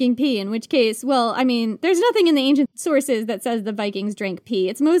it's drinking pee, in which case, well, I mean, there's nothing in the ancient sources that says the Vikings drank pee.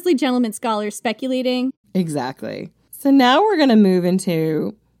 It's mostly gentleman scholars speculating. Exactly. So now we're going to move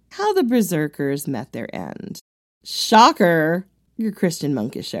into how the berserkers met their end. Shocker, your Christian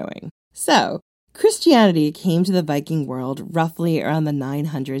monk is showing. So, Christianity came to the Viking world roughly around the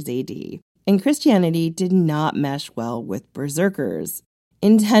 900s AD, and Christianity did not mesh well with berserkers.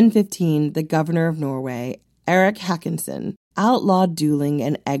 In 1015, the governor of Norway, Erik Håkonsson, outlawed dueling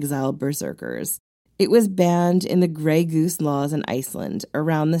and exiled berserkers. It was banned in the Grey Goose laws in Iceland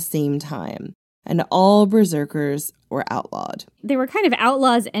around the same time, and all berserkers were outlawed. They were kind of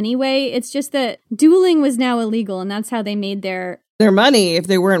outlaws anyway. It's just that dueling was now illegal, and that's how they made their money if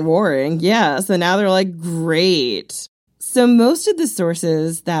they weren't warring. Yeah, so now they're like, great. So most of the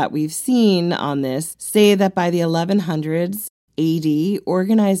sources that we've seen on this say that by the 1100s AD,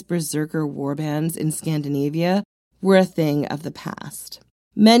 organized berserker warbands in Scandinavia were a thing of the past.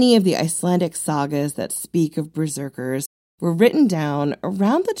 Many of the Icelandic sagas that speak of berserkers were written down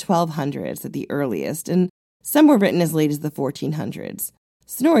around the 1200s at the earliest, and some were written as late as the 1400s.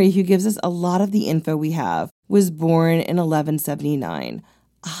 Snorri, who gives us a lot of the info we have, was born in 1179,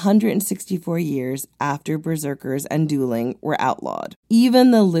 164 years after berserkers and dueling were outlawed.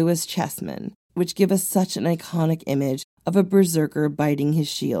 Even the Lewis chessmen, which give us such an iconic image of a berserker biting his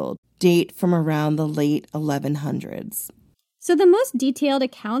shield, date from around the late 1100s. So the most detailed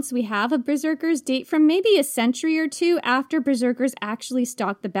accounts we have of berserkers date from maybe a century or two after berserkers actually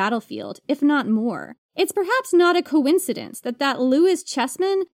stalked the battlefield, if not more. It's perhaps not a coincidence that Lewis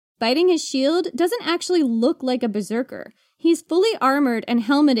chessman biting his shield doesn't actually look like a berserker. He's fully armored and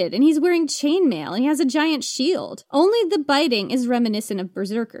helmeted, and he's wearing chainmail, and he has a giant shield. Only the biting is reminiscent of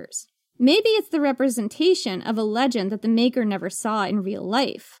berserkers. Maybe it's the representation of a legend that the maker never saw in real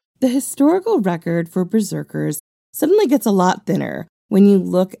life. The historical record for berserkers suddenly gets a lot thinner when you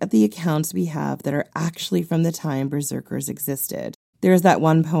look at the accounts we have that are actually from the time berserkers existed. There's that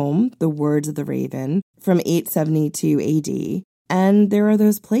one poem, The Words of the Raven, from 872 AD, and there are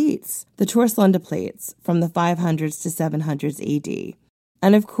those plates, the Torslanda plates, from the 500s to 700s AD.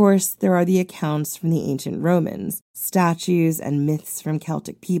 And of course, there are the accounts from the ancient Romans, statues and myths from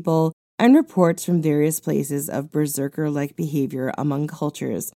Celtic people, and reports from various places of berserker-like behavior among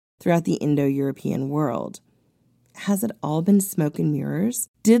cultures throughout the Indo-European world. Has it all been smoke and mirrors?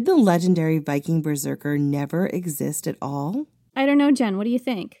 Did the legendary Viking berserker never exist at all? I don't know, Jen. What do you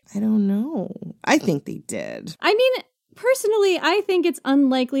think? I don't know. I think they did. I mean, personally, I think it's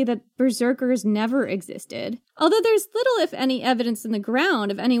unlikely that berserkers never existed. Although there's little, if any, evidence in the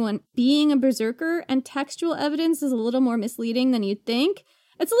ground of anyone being a berserker, and textual evidence is a little more misleading than you'd think.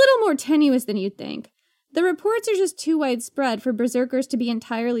 It's a little more tenuous than you'd think. The reports are just too widespread for berserkers to be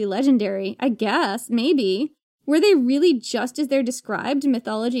entirely legendary, I guess, maybe. Were they really just as they're described in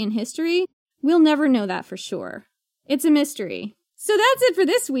mythology and history? We'll never know that for sure. It's a mystery. So that's it for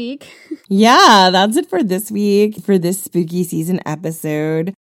this week. Yeah, that's it for this week, for this spooky season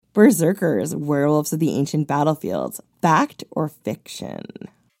episode. Berserkers, Werewolves of the Ancient Battlefields. Fact or fiction?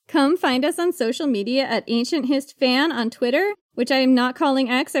 Come find us on social media at Ancient Hist Fan on Twitter, which I am not calling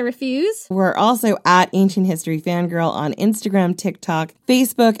X, I refuse. We're also at Ancient History Fangirl on Instagram, TikTok,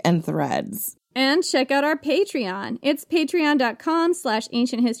 Facebook, and Threads. And check out our Patreon. It's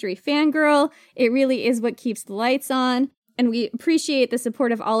patreon.com/ancienthistoryfangirl. It really is what keeps the lights on. And we appreciate the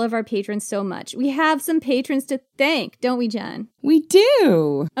support of all of our patrons so much. We have some patrons to thank, don't we, Jen? We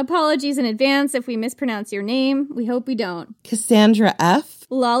do. Apologies in advance if we mispronounce your name. We hope we don't. Cassandra F.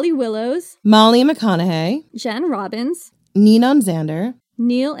 Lolly Willows. Molly McConaughey. Jen Robbins. Ninon Zander.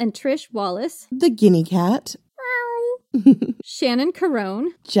 Neil and Trish Wallace. The Guinea Cat. Shannon Carone.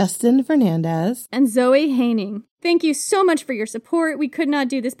 Justin Fernandez. And Zoe Haining. Thank you so much for your support. We could not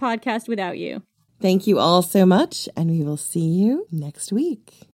do this podcast without you. Thank you all so much, and we will see you next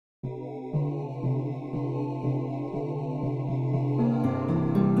week.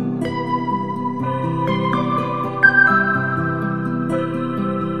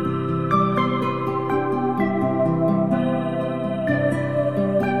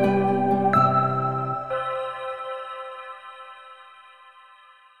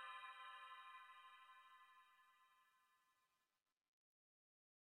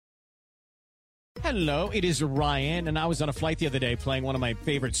 Hello, it is Ryan, and I was on a flight the other day playing one of my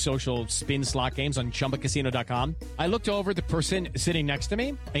favorite social spin slot games on ChumbaCasino.com. I looked over at the person sitting next to me,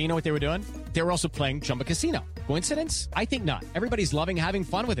 and you know what they were doing? They were also playing Chumba Casino. Coincidence? I think not. Everybody's loving having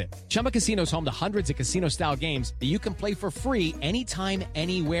fun with it. Chumba Casino is home to hundreds of casino-style games that you can play for free anytime,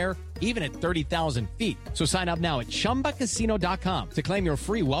 anywhere, even at 30,000 feet. So sign up now at ChumbaCasino.com to claim your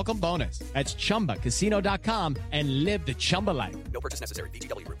free welcome bonus. That's ChumbaCasino.com and live the Chumba life. No purchase necessary.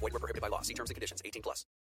 VGW. Void where prohibited by law. See terms and conditions. 18+.